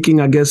in the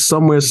making, I guess,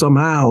 somewhere,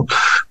 somehow.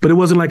 But it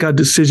wasn't like a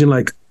decision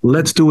like,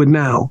 let's do it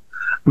now.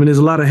 I mean, there's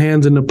a lot of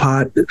hands in the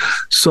pot.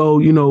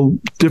 So,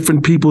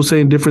 different people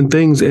saying different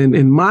things. And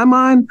in my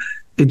mind,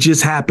 it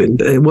just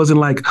happened. It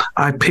wasn't like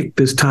I picked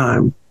this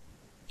time.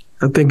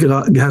 I think it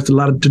has a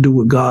lot to do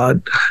with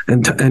God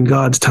and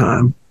God's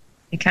time.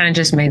 It kind of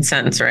just made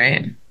sense,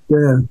 right?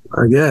 Yeah,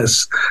 I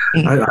guess.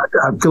 I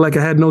feel like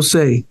I had no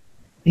say.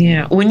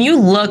 Yeah. When you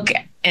look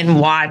and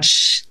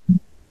watch,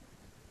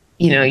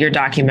 your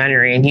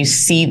documentary and you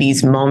see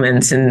these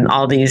moments and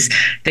all these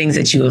things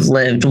that you have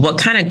lived, what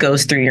kind of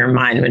goes through your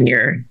mind when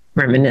you're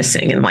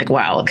reminiscing and like,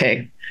 wow,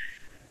 okay,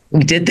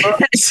 we did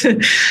this?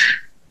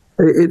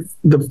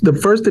 The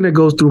first thing that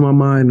goes through my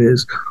mind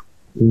is,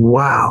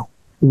 wow,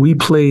 we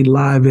played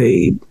Live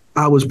Aid.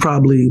 I was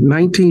probably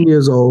 19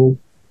 years old.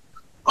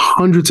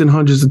 Hundreds and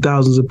hundreds of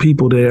thousands of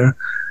people there.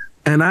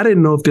 And I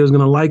didn't know if they was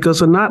going to like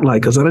us or not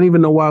like us. I don't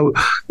even know why,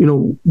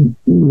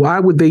 why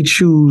would they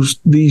choose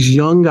these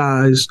young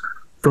guys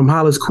from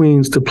Hollis,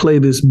 Queens to play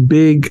this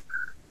big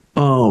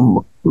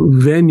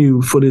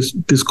venue for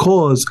this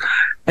cause.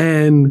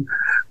 And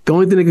the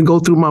only thing that can go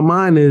through my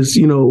mind is,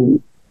 you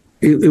know,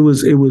 it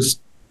was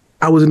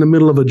I was in the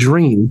middle of a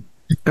dream.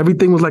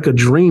 Everything was like a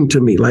dream to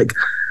me. Like,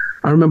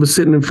 I remember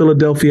sitting in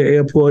Philadelphia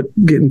airport,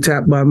 getting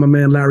tapped by my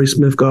man Larry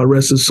Smith, God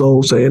rest his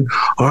soul, saying,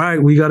 all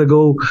right, we got to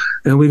go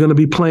and we're going to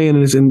be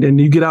playing this. And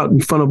you get out in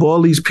front of all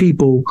these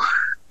people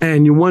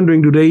and you're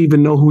wondering, do they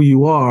even know who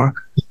you are?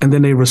 And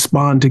then they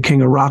respond to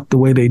King of Rock the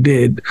way they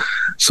did.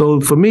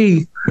 So for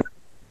me,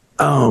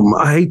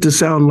 I hate to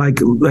sound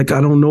like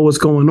I don't know what's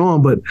going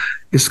on, but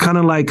it's kind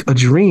of like a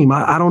dream.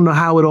 I don't know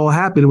how it all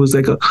happened. It was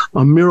like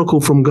a miracle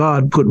from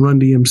God put Run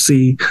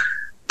DMC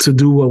to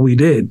do what we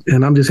did.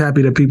 And I'm just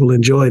happy that people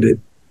enjoyed it.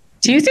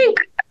 Do you think,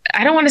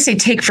 I don't want to say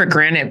take for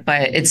granted,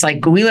 but it's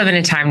like we live in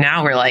a time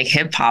now where like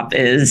hip hop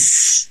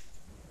is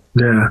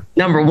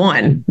number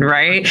one,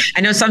 right?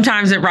 I know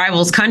sometimes it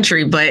rivals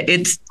country, but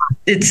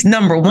it's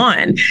number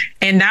one.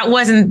 And that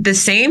wasn't the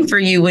same for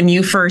you when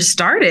you first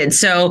started.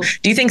 So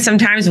do you think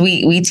sometimes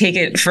we take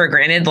it for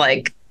granted,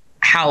 like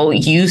how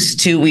used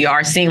to we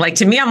are seeing? Like,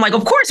 to me, I'm like,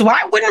 of course,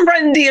 why wouldn't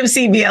Run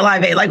DMC be at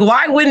Live Aid? Like,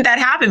 why wouldn't that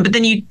happen? But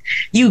then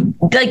you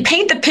like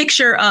paint the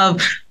picture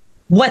of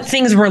what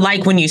things were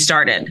like when you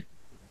started.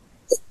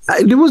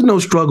 There was no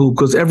struggle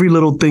because every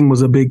little thing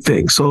was a big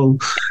thing. So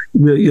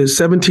you're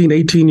 17,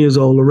 18 years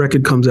old, a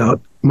record comes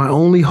out. My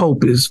only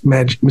hope is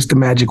Mr.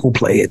 Magic will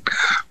play it.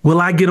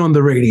 Will I get on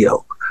the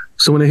radio?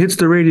 So when it hits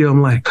the radio,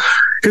 I'm like,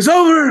 it's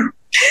over.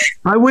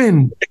 I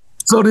win.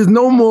 So there's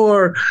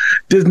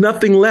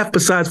nothing left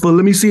besides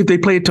let me see if they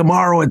play it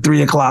tomorrow at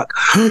 3:00.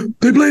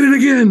 They played it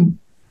again.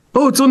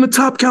 Oh, it's on the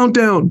top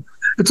countdown.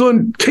 It's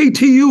on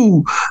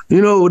KTU,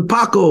 you know, with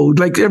Paco.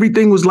 Like,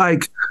 everything was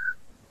like,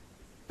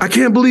 I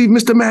can't believe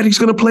Mr. Magic's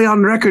going to play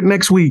on record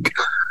next week.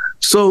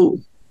 So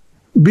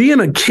being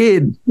a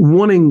kid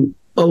wanting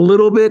a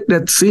little bit,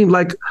 that seemed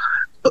like,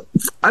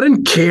 I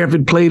didn't care if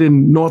it played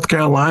in North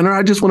Carolina.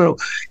 I just want to know,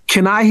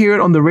 can I hear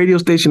it on the radio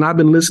station I've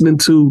been listening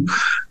to,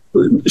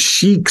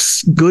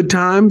 Chic's Good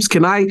Times?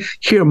 Can I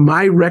hear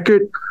my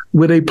record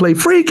where they play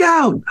Freak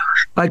Out?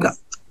 Like,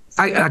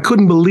 I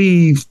couldn't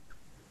believe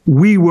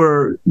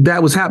that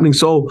was happening.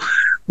 So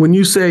when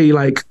you say,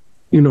 like,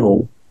 you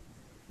know,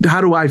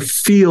 how do I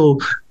feel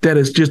that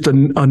it's just a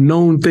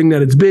known thing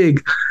that it's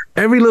big?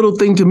 Every little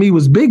thing to me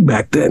was big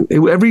back then.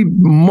 Every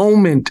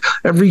moment,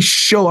 every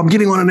show. I'm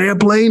getting on an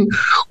airplane.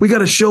 We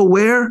got a show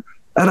where?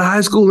 At a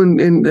high school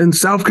in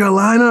South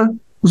Carolina.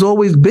 It was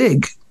always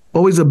big,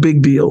 always a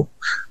big deal.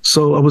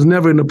 So I was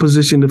never in a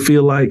position to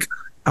feel like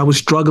I was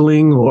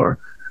struggling or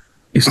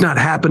it's not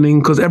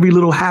happening, because every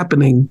little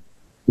happening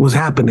was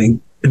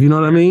happening. If you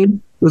know what I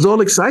mean? It was all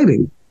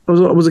exciting. I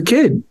was a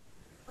kid.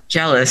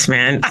 Jealous,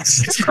 man.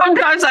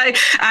 Sometimes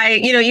I,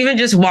 you know, even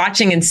just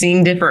watching and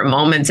seeing different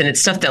moments, and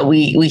it's stuff that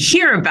we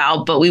hear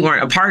about, but we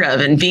weren't a part of.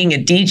 And being a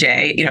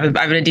DJ, you know,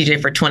 I've been a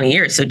DJ for 20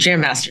 years. So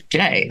Jam Master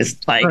Jay is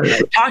like,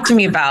 talk to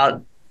me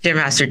about Jam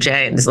Master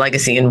Jay and his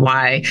legacy and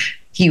why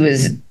he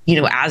was, you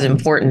know, as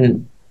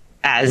important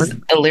as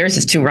a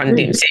lyricist to Run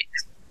DMC.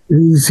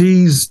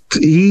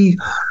 He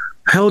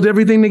held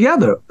everything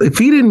together.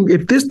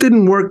 If this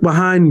didn't work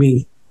behind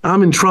me,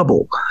 I'm in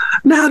trouble.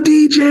 Now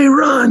DJ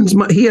runs.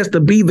 He has to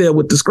be there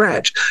with the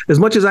scratch. As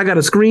much as I got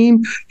to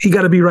scream, he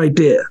got to be right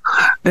there.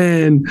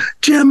 And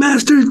Jam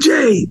Master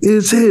Jay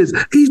is his.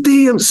 He's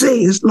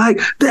DMC. It's like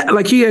that.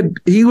 Like he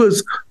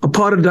was a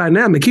part of the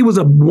dynamic. He was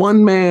a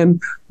one-man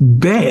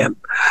band,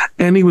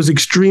 and he was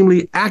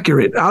extremely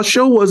accurate. Our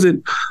show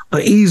wasn't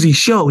an easy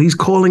show. He's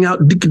calling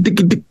out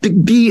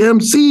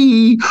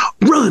DMC,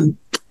 run.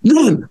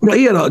 Well,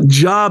 he had a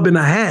job and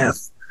a half.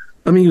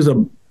 I mean, he was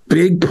a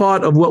big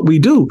part of what we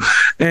do.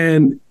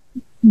 And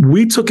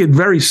we took it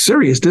very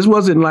serious. This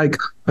wasn't like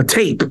a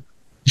tape.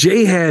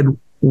 Jay had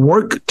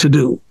work to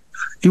do.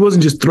 He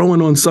wasn't just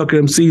throwing on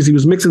sucker MCs. He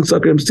was mixing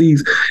sucker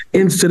MCs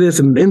into this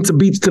and into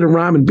beats to the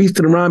rhyme and beats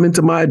to the rhyme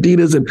into my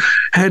Adidas, and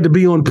had to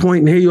be on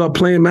point. And here you are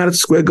playing Madison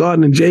Square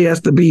Garden, and Jay has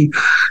to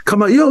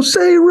come out, yo,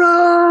 say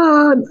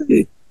run.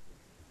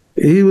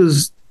 He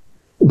was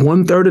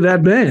 1/3 of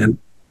that band.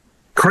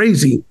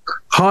 Crazy,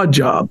 hard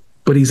job,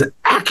 but he's an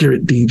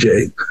accurate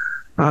DJ.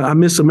 I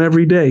miss him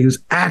every day. He was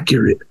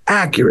accurate,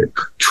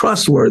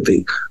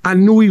 trustworthy. I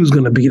knew he was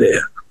going to be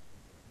there.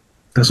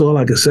 That's all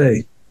I could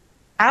say.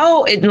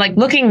 Like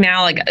looking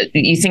now, like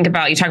you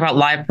talk about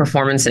live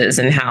performances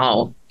and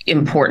how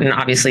important,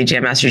 obviously,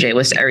 Jam Master Jay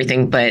was to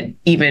everything, but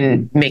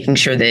even making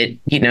sure that,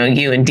 you know,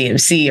 you and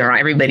DMC or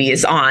everybody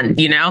is on,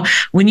 you know,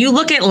 when you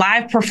look at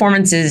live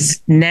performances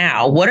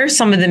now, what are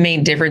some of the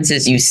main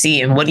differences you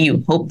see, and what do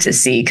you hope to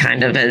see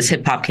kind of as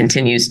hip hop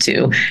continues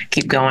to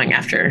keep going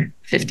after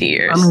 50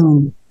 years? I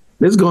mean,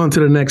 it's gone to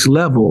the next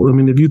level. I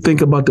mean, if you think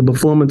about the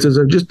performances,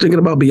 or just thinking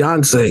about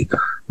Beyonce,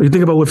 or you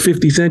think about what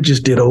 50 Cent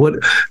just did, or what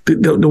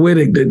the way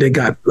they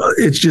got,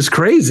 it's just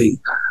crazy.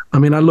 I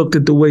mean, I looked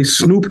at the way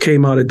Snoop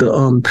came out at the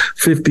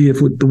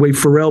 50th, with the way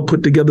Pharrell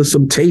put together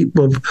some tape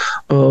of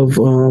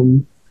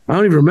I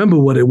don't even remember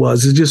what it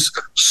was. It's just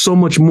so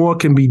much more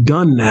can be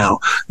done now.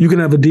 You can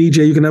have a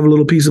DJ, you can have a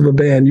little piece of a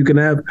band, you can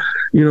have,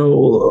 you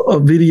know, a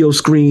video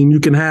screen, you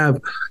can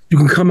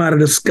come out of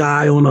the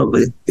sky on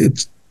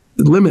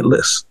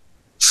limitless.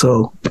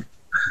 So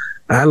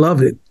I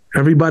love it.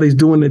 Everybody's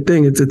doing their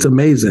thing. It's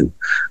amazing.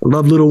 I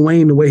love Lil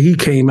Wayne, the way he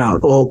came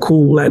out, all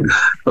cool. And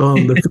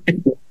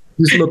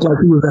just looked like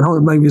he was at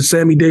home, like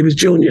Sammy Davis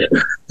Jr.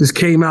 Just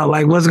came out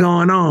like, what's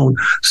going on?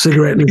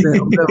 Cigarette in his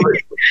hand.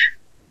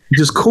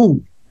 Just cool.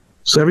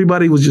 So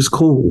everybody was just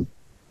cool.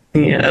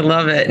 Yeah, I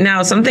love it.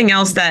 Now, something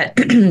else that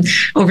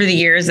over the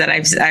years that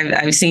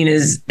I've seen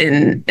is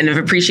and have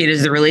appreciated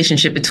is the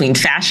relationship between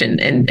fashion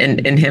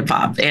and hip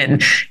hop.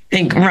 And I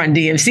think Run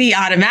DMC,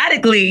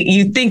 automatically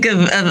you think of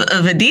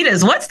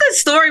Adidas. What's the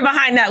story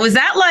behind that? Was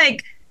that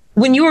like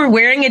when you were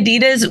wearing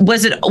Adidas?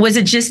 Was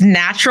it just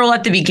natural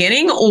at the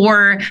beginning,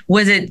 or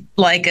was it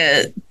like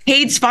a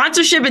paid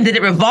sponsorship, and did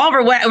it revolve,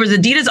 or what? Or was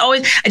Adidas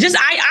always?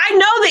 I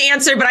know the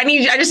answer, but I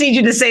just need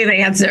you to say the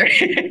answer.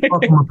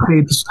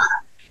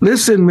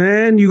 Listen,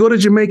 man, you go to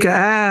Jamaica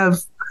Ave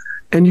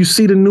and you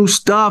see the new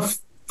stuff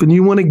and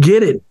you want to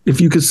get it. If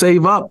you could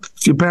save up,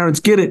 if your parents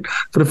get it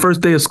for the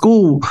first day of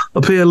school,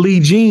 a pair of Lee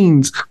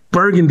jeans,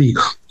 burgundy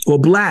or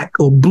black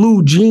or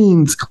blue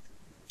jeans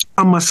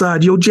on my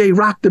side. Yo, Jay,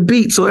 rock the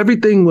beat. So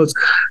everything was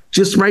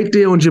just right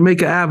there on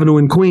Jamaica Avenue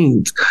in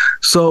Queens.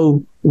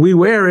 So we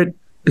wear it.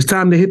 It's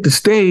time to hit the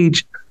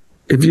stage.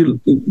 If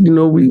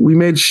we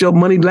made show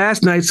money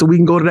last night so we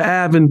can go to the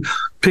Ave and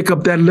pick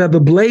up that leather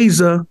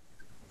blazer,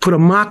 put a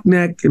mock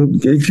neck,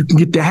 and if you can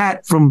get the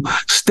hat from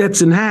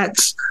Stetson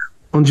Hats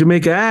on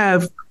Jamaica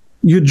Ave,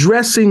 you're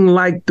dressing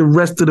like the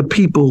rest of the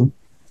people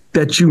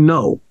that you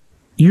know.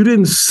 You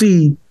didn't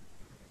see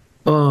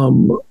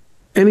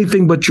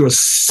anything but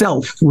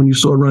yourself when you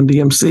saw Run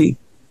DMC.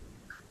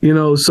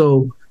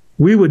 So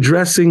we were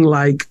dressing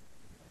like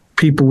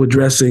people were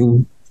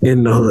dressing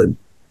in the hood,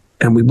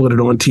 and we put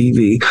it on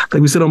TV.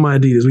 Like we said on my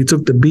Adidas, we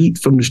took the beat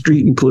from the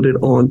street and put it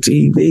on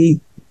TV.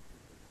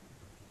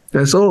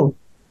 That's all.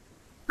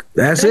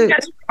 That's it.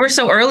 We're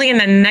so early, and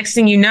then the next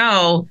thing you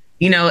know,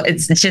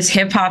 it's just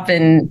hip hop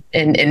and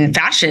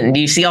fashion.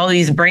 You see all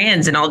these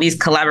brands and all these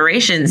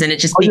collaborations, and it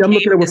just. I'm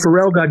looking at what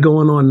Pharrell got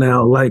going on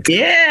now. Like,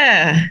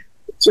 yeah,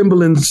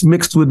 Timberlands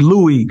mixed with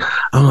Louis.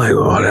 I'm like,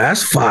 oh,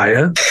 that's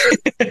fire.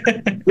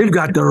 We've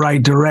got the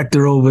right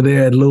director over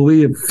there at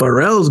Louis, and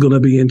Pharrell's gonna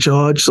be in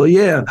charge. So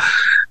yeah,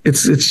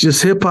 it's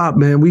just hip hop,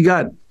 man. We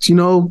got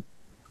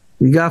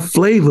we got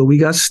flavor, we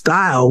got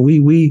style,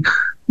 we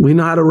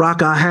know how to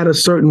rock our hat a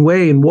certain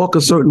way and walk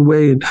a certain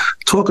way and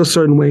talk a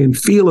certain way and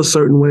feel a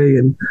certain way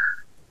and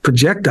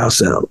project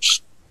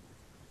ourselves.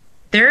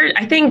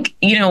 I think,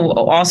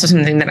 also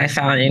something that I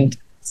found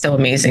so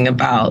amazing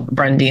about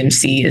Run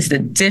DMC is the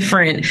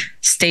different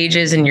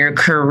stages in your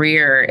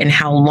career and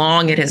how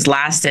long it has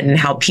lasted and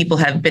how people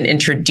have been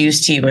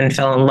introduced to you and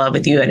fell in love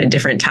with you at a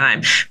different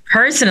time.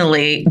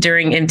 Personally,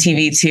 during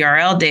MTV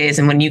TRL days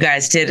and when you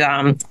guys did,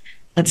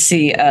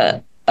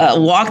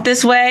 Walk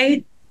This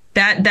Way,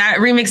 that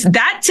remix,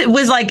 that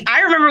was like,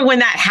 I remember when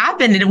that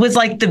happened, and it was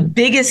like the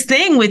biggest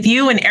thing with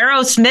you and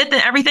Aerosmith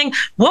and everything.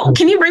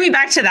 Can you bring me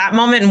back to that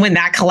moment and when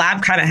that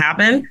collab kind of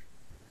happened?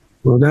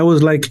 Well, that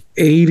was like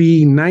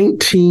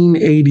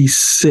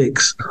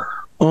 1986.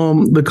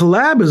 The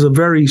collab is a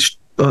very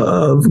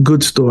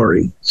good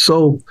story.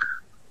 So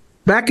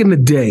back in the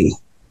day,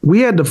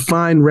 we had to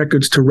find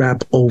records to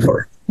rap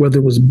over, whether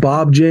it was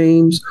Bob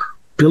James,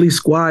 Billy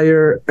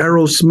Squier,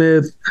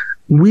 Aerosmith.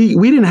 We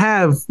didn't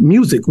have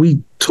music.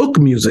 We took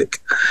music.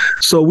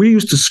 So we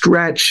used to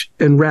scratch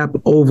and rap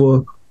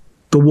over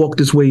the Walk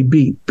This Way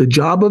beat. The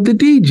job of the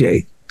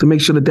DJ to make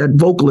sure that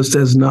vocalist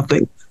says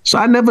nothing. So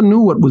I never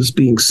knew what was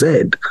being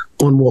said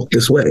on Walk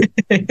This Way.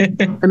 And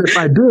if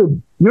I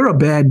did, you're a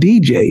bad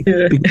DJ.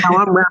 Because now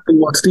I'm rapping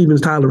what Steven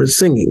Tyler is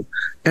singing.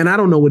 And I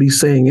don't know what he's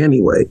saying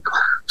anyway.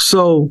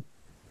 So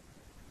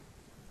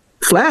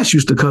Flash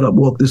used to cut up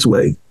Walk This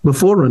Way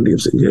before Run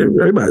DMC.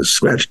 Everybody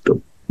scratched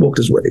the Walk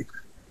This Way.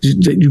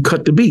 You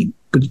cut the beat.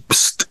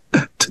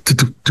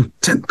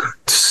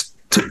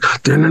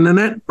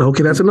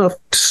 Okay, that's enough.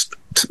 That's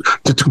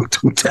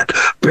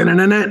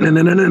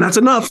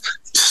enough.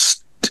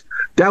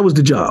 That was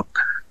the job.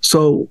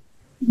 So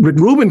Rick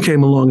Rubin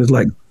came along and was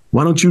like,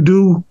 why don't you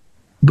do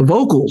the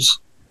vocals?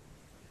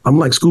 I'm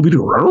like,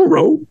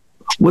 Scooby-Doo,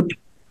 what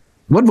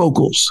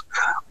vocals?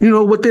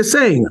 What they're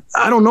saying.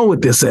 I don't know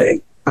what they're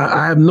saying.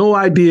 I have no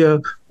idea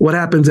what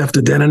happens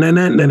after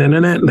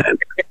that.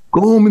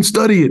 Go home and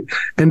study it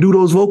and do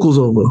those vocals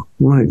over.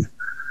 I'm like,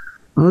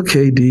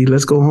 okay, D,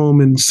 let's go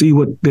home and see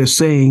what they're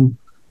saying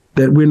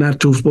that we're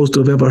not supposed to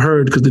have ever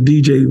heard because the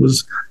DJ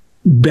was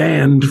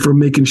banned from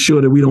making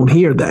sure that we don't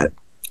hear that.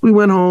 We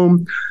went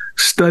home,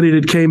 studied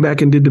it, came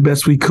back and did the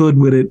best we could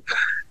with it.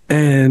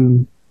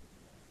 And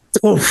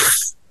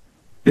oof,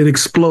 it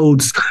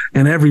explodes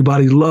and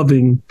everybody's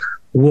loving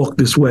Walk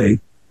This Way.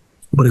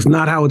 But it's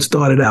not how it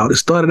started out. It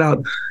started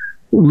out,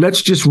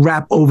 let's just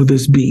rap over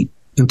this beat.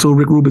 Until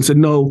Rick Rubin said,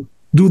 no,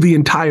 do the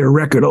entire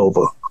record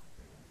over.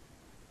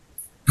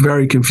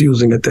 Very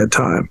confusing at that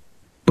time,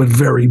 but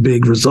very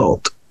big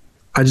result.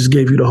 I just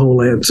gave you the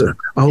whole answer.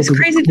 It's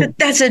crazy that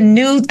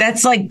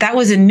that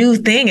was a new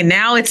thing. And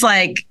now it's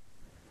like,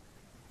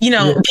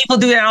 people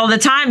do that all the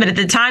time. But at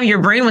the time, your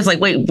brain was like,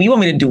 wait, you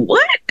want me to do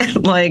what?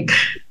 Like,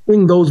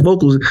 sing those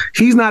vocals.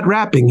 He's not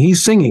rapping.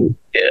 He's singing.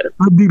 Yeah.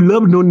 I'd be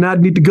loving or not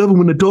need the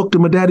government to talk to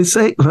my daddy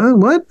say, huh?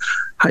 What?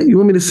 How, you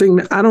want me to sing?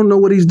 I don't know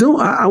what he's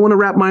doing. I want to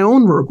rap my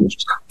own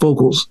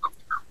vocals.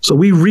 So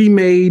we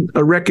remade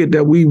a record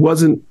that we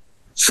wasn't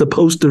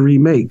supposed to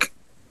remake,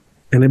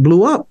 and it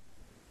blew up.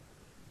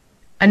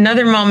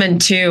 Another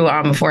moment too,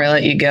 before I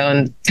let you go,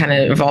 and kind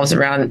of revolves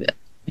around,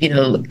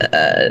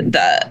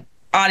 the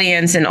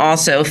audience and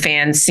also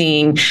fans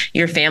seeing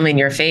your family and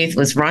your faith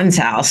was Run's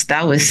house.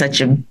 That was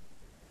such a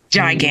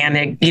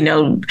gigantic,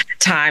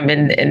 time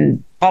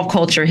in pop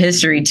culture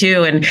history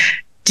too. And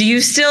do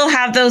you still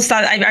have those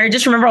thoughts? I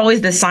just remember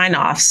always the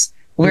sign-offs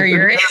where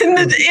you're in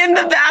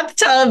the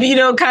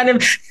bathtub, kind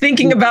of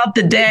thinking about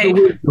the day.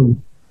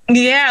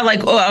 Yeah,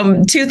 like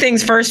two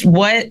things. First,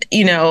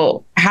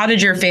 how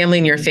did your family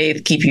and your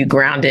faith keep you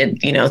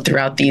grounded,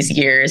 throughout these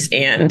years?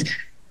 And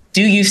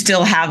do you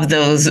still have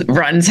those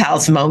Run's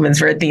house moments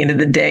where at the end of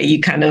the day,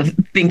 you kind of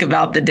think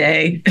about the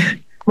day?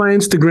 My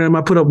Instagram,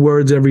 I put up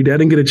words every day. I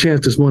didn't get a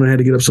chance this morning. I had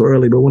to get up so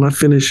early. But when I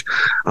finish,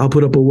 I'll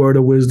put up a word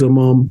of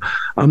wisdom.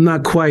 I'm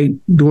not quite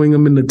doing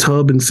them in the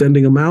tub and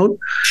sending them out.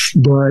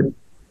 But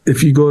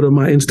if you go to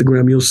my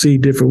Instagram, you'll see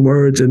different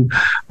words. And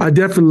I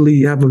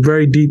definitely have a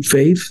very deep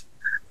faith.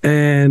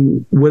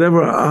 And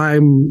whatever I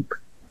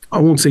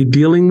won't say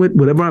dealing with,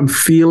 whatever I'm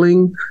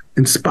feeling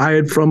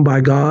inspired from by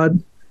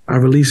God, I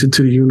release it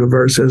to the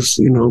universe as,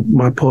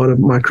 my part of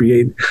my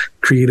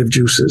creative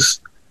juices.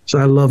 So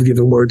I love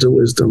giving words of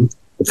wisdom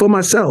for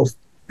myself.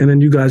 And then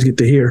you guys get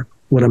to hear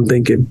what I'm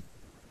thinking.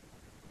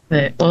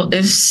 Well,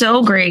 it's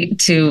so great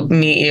to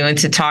meet you and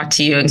to talk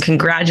to you, and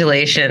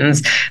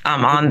congratulations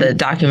on the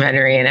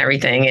documentary and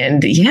everything.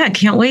 And yeah,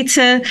 can't wait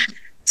to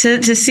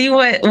see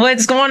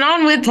what's going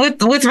on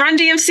with Run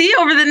DMC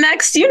over the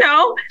next,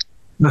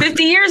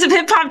 50 years of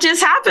hip hop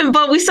just happened,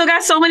 but we still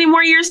got so many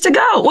more years to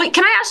go. Wait,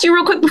 can I ask you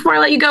real quick before I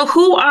let you go?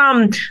 Who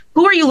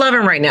are you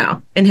loving right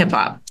now in hip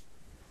hop?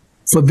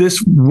 For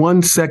this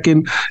 1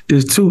 second,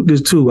 there's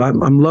two.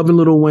 I'm loving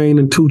Lil Wayne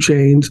and 2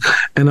 Chainz,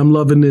 and I'm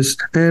loving this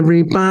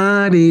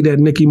everybody, that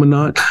Nicki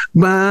Minaj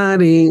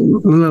body,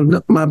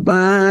 my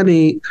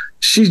body.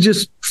 She's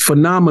just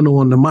phenomenal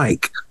on the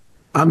mic.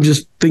 I'm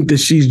just think that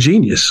she's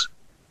genius.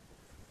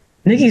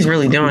 Nicki's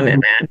really doing it,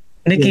 man.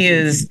 Nicki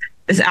is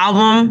this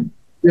album.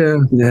 Yeah.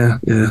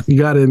 You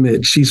got to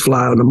admit, she's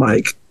fly on the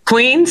mic.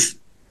 Queens?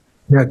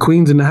 Yeah,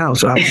 Queens in the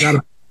house. I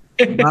got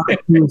a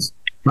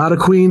lot of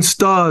Queens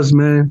stars,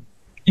 man.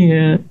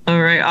 Yeah.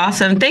 All right.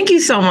 Awesome. Thank you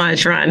so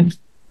much, Run.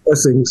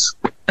 Blessings.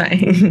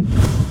 Bye.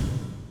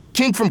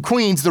 King from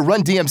Queens, the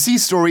Run DMC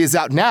story is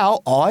out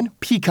now on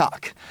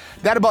Peacock.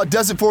 That about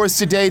does it for us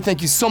today.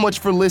 Thank you so much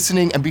for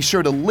listening, and be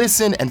sure to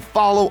listen and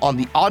follow on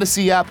the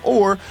Odyssey app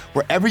or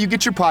wherever you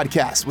get your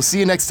podcasts. We'll see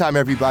you next time,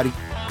 everybody.